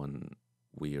anyone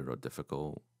weird or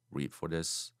difficult read for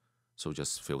this. So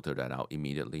just filter that out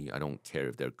immediately. I don't care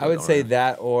if they're good I would say or-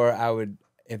 that, or I would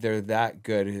if they're that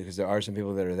good, because there are some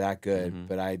people that are that good. Mhm.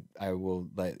 But I will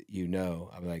let you know.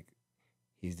 I'm like,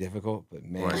 he's difficult, but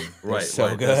man, Right, they're right, so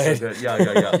right. good. That's so good.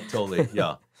 Yeah, totally.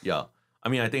 Yeah. I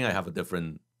mean, I think I have a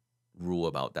different rule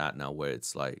about that now, where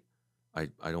it's like, I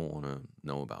don't want to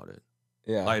know about it.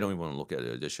 Yeah. I don't even want to look at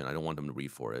the audition. I don't want them to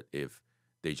read for it if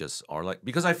they just are like,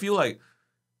 because I feel like,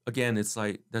 again, it's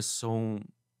like there's so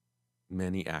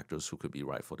many actors who could be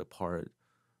right for the part.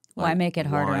 why Like, make it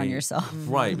harder why- on yourself?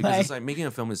 Right, because Like- it's like making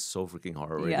a film is so freaking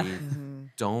hard already. Yeah. Mhm.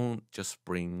 Don't just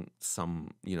bring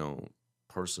some, you know,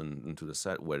 person into the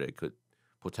set where it could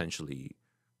potentially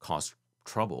cause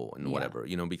trouble and Yeah. whatever,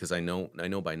 you know, because I know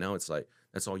by now it's like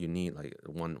that's all you need, like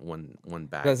one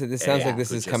back. Because this sounds egg like this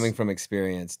could is just- coming from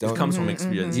experience. This Don't comes from Mhm,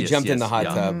 experience. You yes, jumped in the yes, hot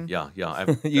yeah, tub.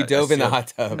 Yeah. You dove in the hot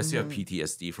tub. I still have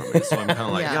PTSD from it, so I'm kind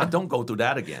of like, Yeah. yeah, don't go through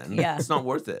that again. Yeah. It's not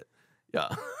worth it. Yeah.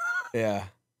 Yeah.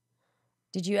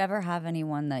 Did you ever have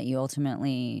anyone that you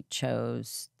ultimately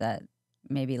chose that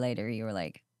maybe later you were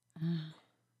like,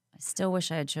 I still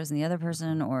wish I had chosen the other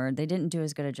person, or they didn't do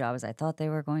as good a job as I thought they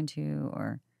were going to,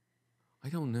 or I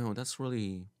don't know. That's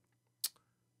really.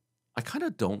 I kind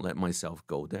of don't let myself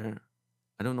go there.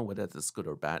 I don't know whether that's good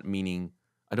or bad. Meaning,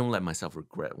 I don't let myself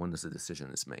regret when the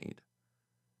decision is made.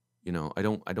 You know, I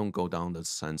don't go down the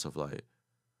sense of like,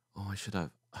 oh, I should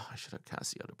have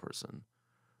cast the other person.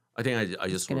 I think I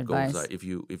just good would go with advice. that. If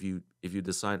you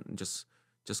decide, just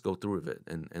go through with it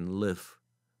and live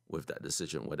with that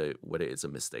decision, whether it's a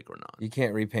mistake or not. You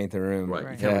can't repaint the room. Right. You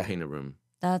Right. can't Yeah. repaint the room.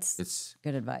 That's It's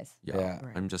good advice. yeah. Yeah.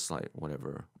 Right. I'm just like,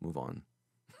 whatever, move on.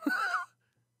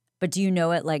 But do you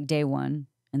know it like day one,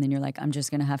 and then you're like, I'm just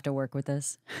gonna have to work with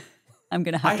this. I'm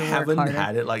gonna have I to work haven't harder.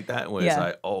 had it like that where it's Yeah.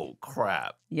 like, oh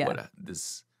crap. Yeah. What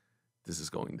this is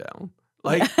going down.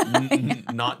 Like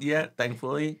not yet,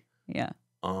 thankfully. Yeah.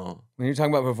 When you're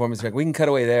talking about performance, like, we can cut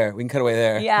away there. We can cut away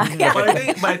there. Yeah. But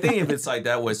I think if it's like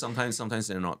that, where sometimes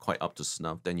they're not quite up to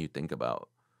snuff, then you think about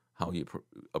how you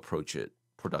approach it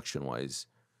production wise.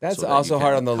 That's so that you also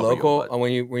hard can on the cover your local butt.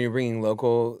 when you're bringing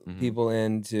local Mhm. people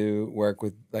in to work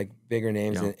with like bigger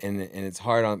names, Yeah. and it's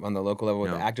hard on the local level with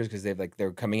the Yeah. actors because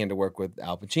they're coming in to work with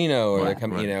Al Pacino, or they're Right,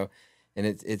 coming, right. and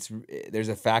it's there's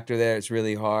a factor there. It's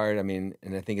really hard. I mean,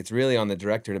 and I think it's really on the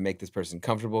director to make this person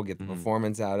comfortable, get the Mhm.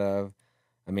 performance out of.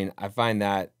 I mean, I find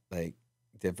that like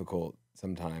difficult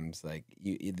sometimes. Like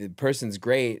the person's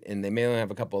great and they may only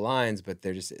have a couple lines, but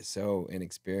they're just so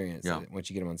inexperienced. Yeah. That once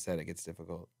you get them on set, it gets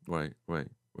difficult. Right.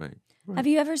 Have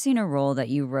you ever seen a role that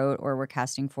you wrote or were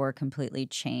casting for completely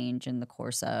change in the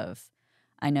course of?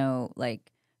 I know,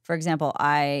 like, for example,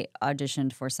 I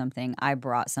auditioned for something, I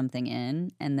brought something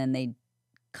in, and then they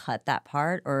cut that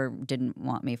part or didn't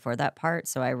want me for that part.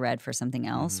 So I read for something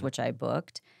else, Mhm. which I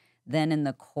booked. Then in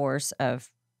the course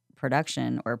of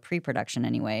production or pre-production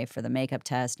anyway, for the makeup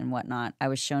test and whatnot, I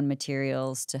was shown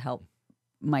materials to help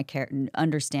my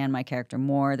understand my character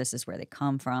more. This is where they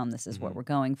come from. This is what Mhm. we're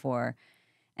going for.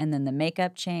 And then the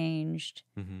makeup changed.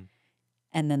 Mm-hmm.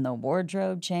 And then the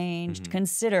wardrobe changed Mhm.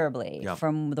 considerably Yep.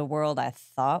 from the world I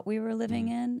thought we were living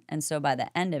in. And so by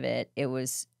the end of it, it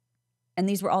was, and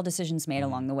these were all decisions made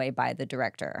along the way by the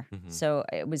director. Mhm. So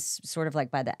it was sort of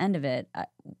like by the end of it,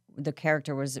 the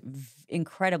character was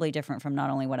incredibly different from not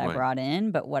only what I Right. brought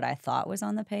in, but what I thought was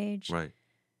on the page. Right.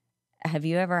 Have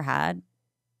you ever had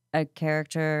a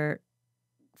character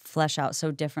flesh out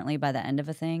so differently by the end of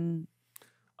a thing?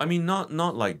 I mean, not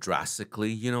like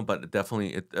drastically, but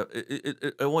definitely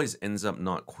it always ends up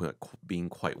not being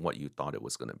quite what you thought it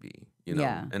was gonna be,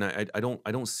 Yeah. And I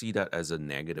don't see that as a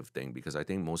negative thing because I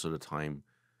think most of the time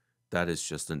that is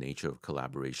just the nature of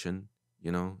collaboration,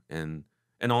 and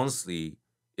honestly,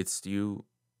 it's still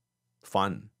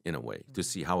fun in a way to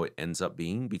see how it ends up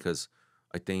being because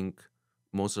I think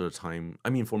most of the time, I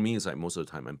mean, for me, it's like most of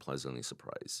the time I'm pleasantly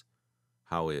surprised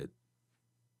how it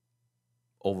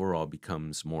overall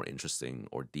becomes more interesting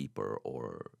or deeper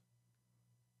or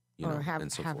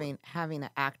and so forth. having an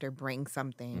actor bring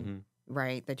something Mhm.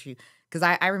 right that you because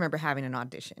I remember having an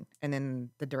audition and then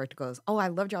the director goes, oh, I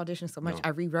loved your audition so much Yeah. I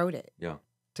rewrote it Yeah.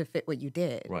 to fit what you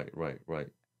did. Right.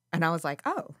 And I was like,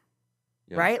 oh,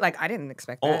 Yeah. right, like I didn't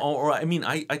expect Oh, that. or I mean,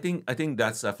 I think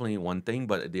that's definitely one thing,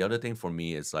 but the other thing for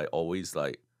me is like always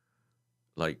like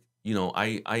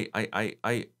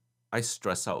I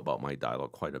stress out about my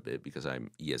dialogue quite a bit because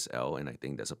I'm ESL, and I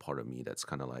think there's a part of me that's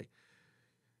kind of like,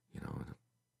 the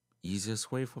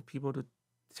easiest way for people to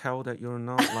tell that you're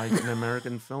not like an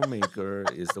American filmmaker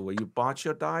is the way you botch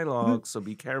your dialogue. So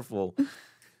be careful.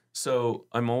 So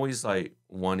I'm always like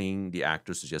wanting the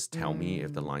actors to just tell me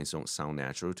if the lines don't sound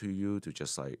natural to you, to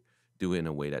just like do it in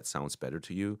a way that sounds better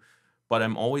to you. But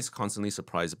I'm always constantly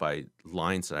surprised by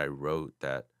lines that I wrote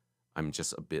that I'm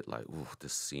just a bit like, ooh,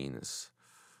 this scene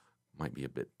might be a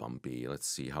bit bumpy. Let's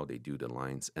see how they do the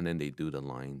lines. And then they do the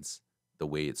lines the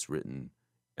way it's written.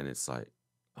 And it's like,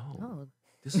 oh,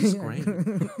 this is great.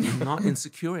 I'm not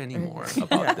insecure anymore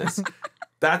about this.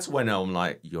 That's when I'm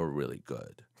like, you're really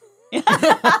good.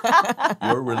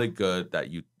 You're really good that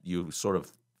you sort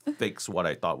of fix what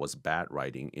I thought was bad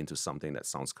writing into something that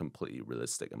sounds completely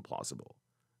realistic and plausible.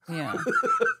 Yeah.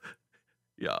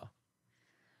 Yeah.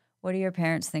 What do your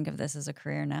parents think of this as a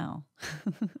career now?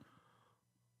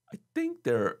 I think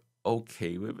they're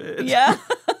okay with it. Yeah.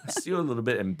 Still a little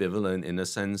bit ambivalent in the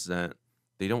sense that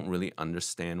they don't really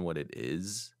understand what it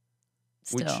is,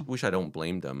 Still. which I don't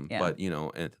blame them. Yeah.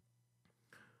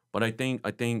 But I think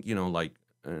like,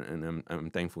 and I'm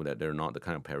thankful that they're not the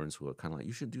kind of parents who are kind of like,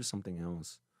 you should do something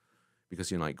else,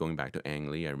 because like going back to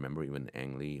Ang Lee, I remember even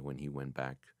Ang Lee when he went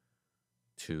back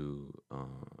to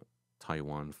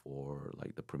Taiwan for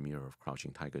like the premiere of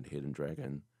Crouching Tiger and Hidden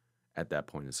Dragon. At that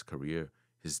point in his career,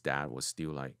 his dad was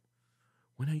still like,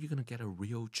 when are you gonna get a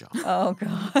real job? Oh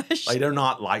gosh. Like they're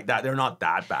not like that. They're not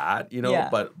that bad, Yeah.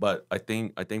 But I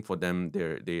think for them,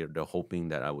 they're hoping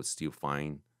that I would still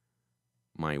find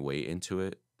my way into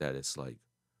it. That it's like,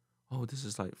 oh, this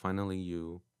is like finally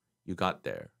you got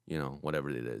there. Whatever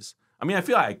it is. I mean, I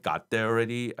feel like I got there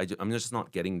already. I'm just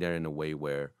not getting there in a way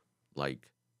where like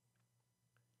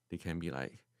they can be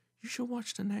like, you should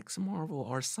watch the next Marvel.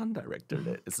 Our son directed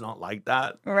it. It's not like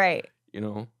that. Right. You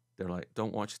know, they're like,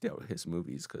 don't watch his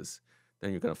movies because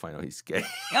then you're gonna find out he's gay.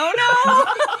 Oh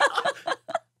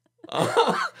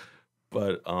no.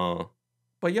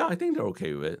 But yeah, I think they're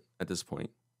okay with it at this point.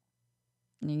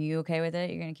 Are you okay with it?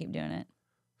 You're gonna keep doing it,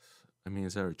 I mean,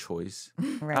 is there a choice?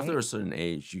 right? After a certain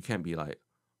age, you can't be like,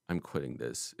 I'm quitting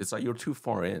this. It's like you're too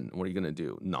far in. What are you gonna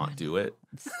do? Not do it?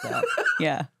 So,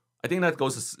 yeah. I think that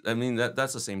goes. I mean,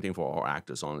 that's the same thing for all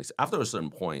actors. Honestly, after a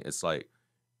certain point, it's like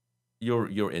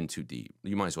you're in too deep.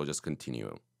 You might as well just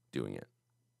continue doing it,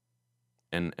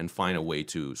 and find a way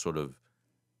to sort of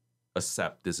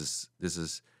accept this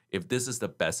is if this is the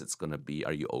best it's gonna be.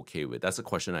 Are you okay with? That's a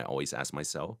question I always ask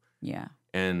myself. Yeah.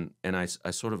 And I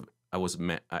sort of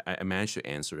I managed to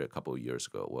answer it a couple of years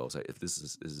ago. Where I was like, if this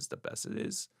is the best it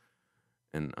is,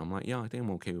 and I'm like, yeah, I think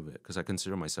I'm okay with it because I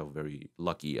consider myself very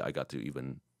lucky. I got to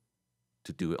even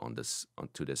to do it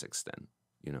to this extent,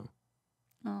 you know.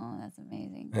 Oh, that's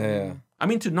amazing. Yeah. I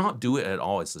mean, to not do it at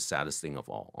all is the saddest thing of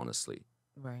all, honestly.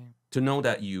 Right. To know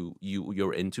that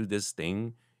you're into this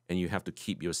thing and you have to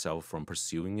keep yourself from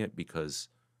pursuing it because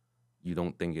you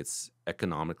don't think it's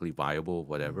economically viable,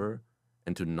 whatever,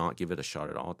 and to not give it a shot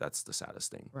at all, that's the saddest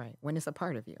thing. Right. When it's a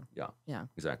part of you. Yeah. Yeah.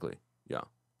 Exactly. Yeah.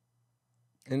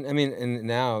 And I mean, and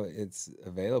now it's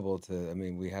available to. I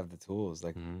mean, we have the tools.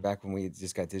 Like Mhm. back when we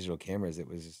just got digital cameras, it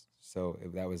was just so.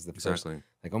 That was the first. Exactly.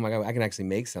 Like, oh my god, I can actually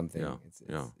make something. Yeah,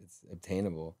 It's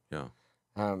obtainable. Yeah.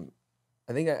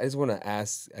 I think I just want to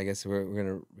ask. I guess we're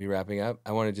gonna be wrapping up.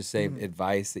 I want to just say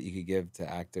advice that you could give to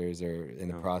actors or in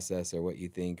the Yeah. process, or what you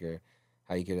think, or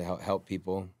how you could help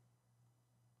people.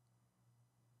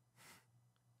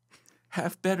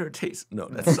 Have better taste. No,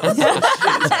 that's not so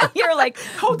shit. You're like,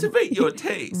 Cultivate your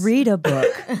taste. read a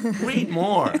book. Read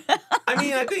more. I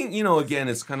mean, I think, again,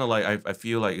 it's kind of like, I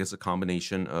feel like it's a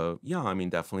combination of, I mean,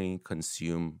 definitely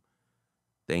consume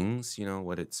things,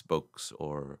 whether it's books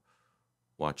or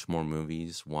watch more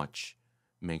movies,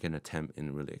 make an attempt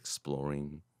in really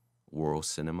exploring world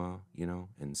cinema,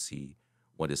 and see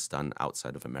what is done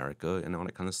outside of America and all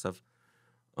that kind of stuff.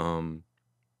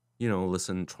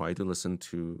 Try to listen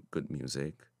to good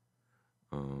music.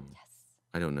 Yes.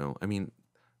 I don't know. I mean,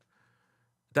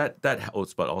 that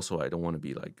helps, but also I don't want to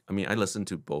be like, I mean, I listen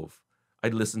to both. I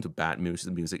listen to bad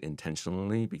music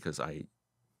intentionally because I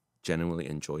genuinely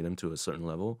enjoy them to a certain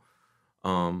level.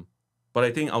 But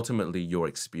I think ultimately your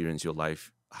experience, your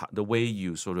life, the way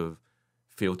you sort of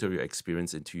filter your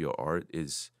experience into your art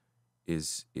is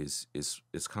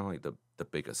kind of like the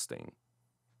biggest thing.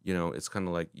 It's kind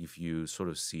of like if you sort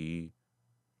of see,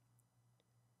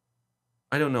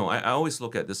 I don't know. I always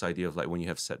look at this idea of like when you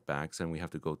have setbacks and we have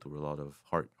to go through a lot of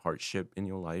hardship in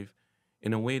your life.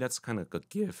 In a way, that's kind of a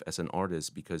gift as an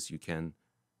artist because you can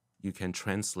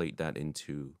translate that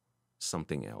into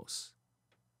something else.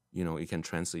 You can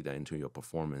translate that into your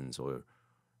performance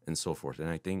and so forth. And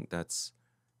I think that's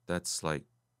like,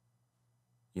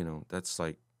 that's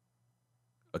like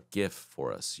a gift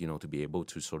for us, to be able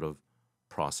to sort of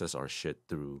process our shit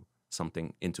through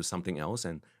into something else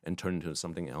and turn into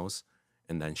something else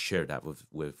and then share that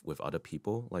with other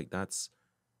people. Like that's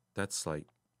like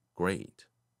great,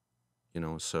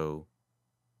 so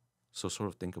sort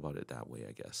of think about it that way,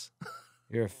 I guess.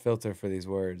 You're a filter for these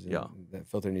words. And Yeah. that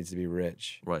filter needs to be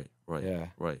rich. Right. Yeah.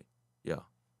 Right. Yeah.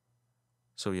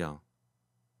 So yeah.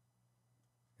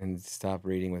 And stop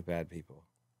reading with bad people.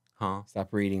 Huh?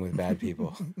 Stop reading with bad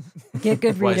people. Get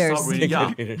good Right, readers. stop reading, yeah.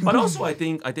 Good readers. But also, I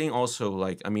think also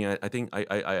like, I mean, I think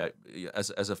I as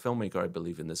a filmmaker, I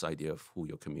believe in this idea of who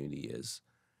your community is,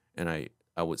 and I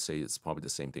would say it's probably the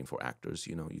same thing for actors.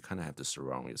 You kind of have to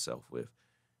surround yourself with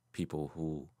people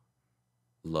who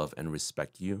love and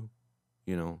respect you.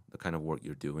 The kind of work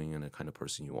you're doing and the kind of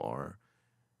person you are,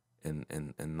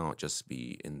 and not just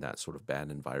be in that sort of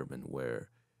bad environment where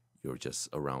you're just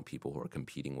around people who are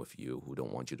competing with you, who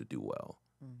don't want you to do well.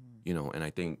 And I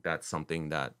think that's something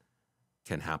that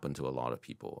can happen to a lot of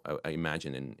people. I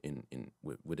imagine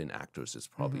within actors, it's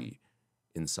probably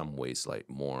in some ways like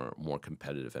more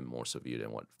competitive and more severe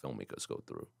than what filmmakers go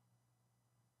through.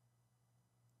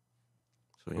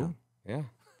 So Cool. Yeah.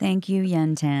 Thank you,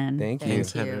 Yen Tan, Thank you.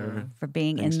 Thanks, Thank you. Heather. for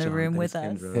being Thanks, in the John. room with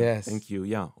Thanks, us. Kendra. Yes. Thank you.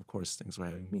 Yeah, of course. Thanks for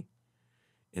having me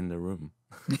in the room.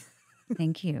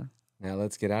 Thank you. Now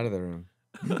let's get out of the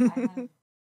room.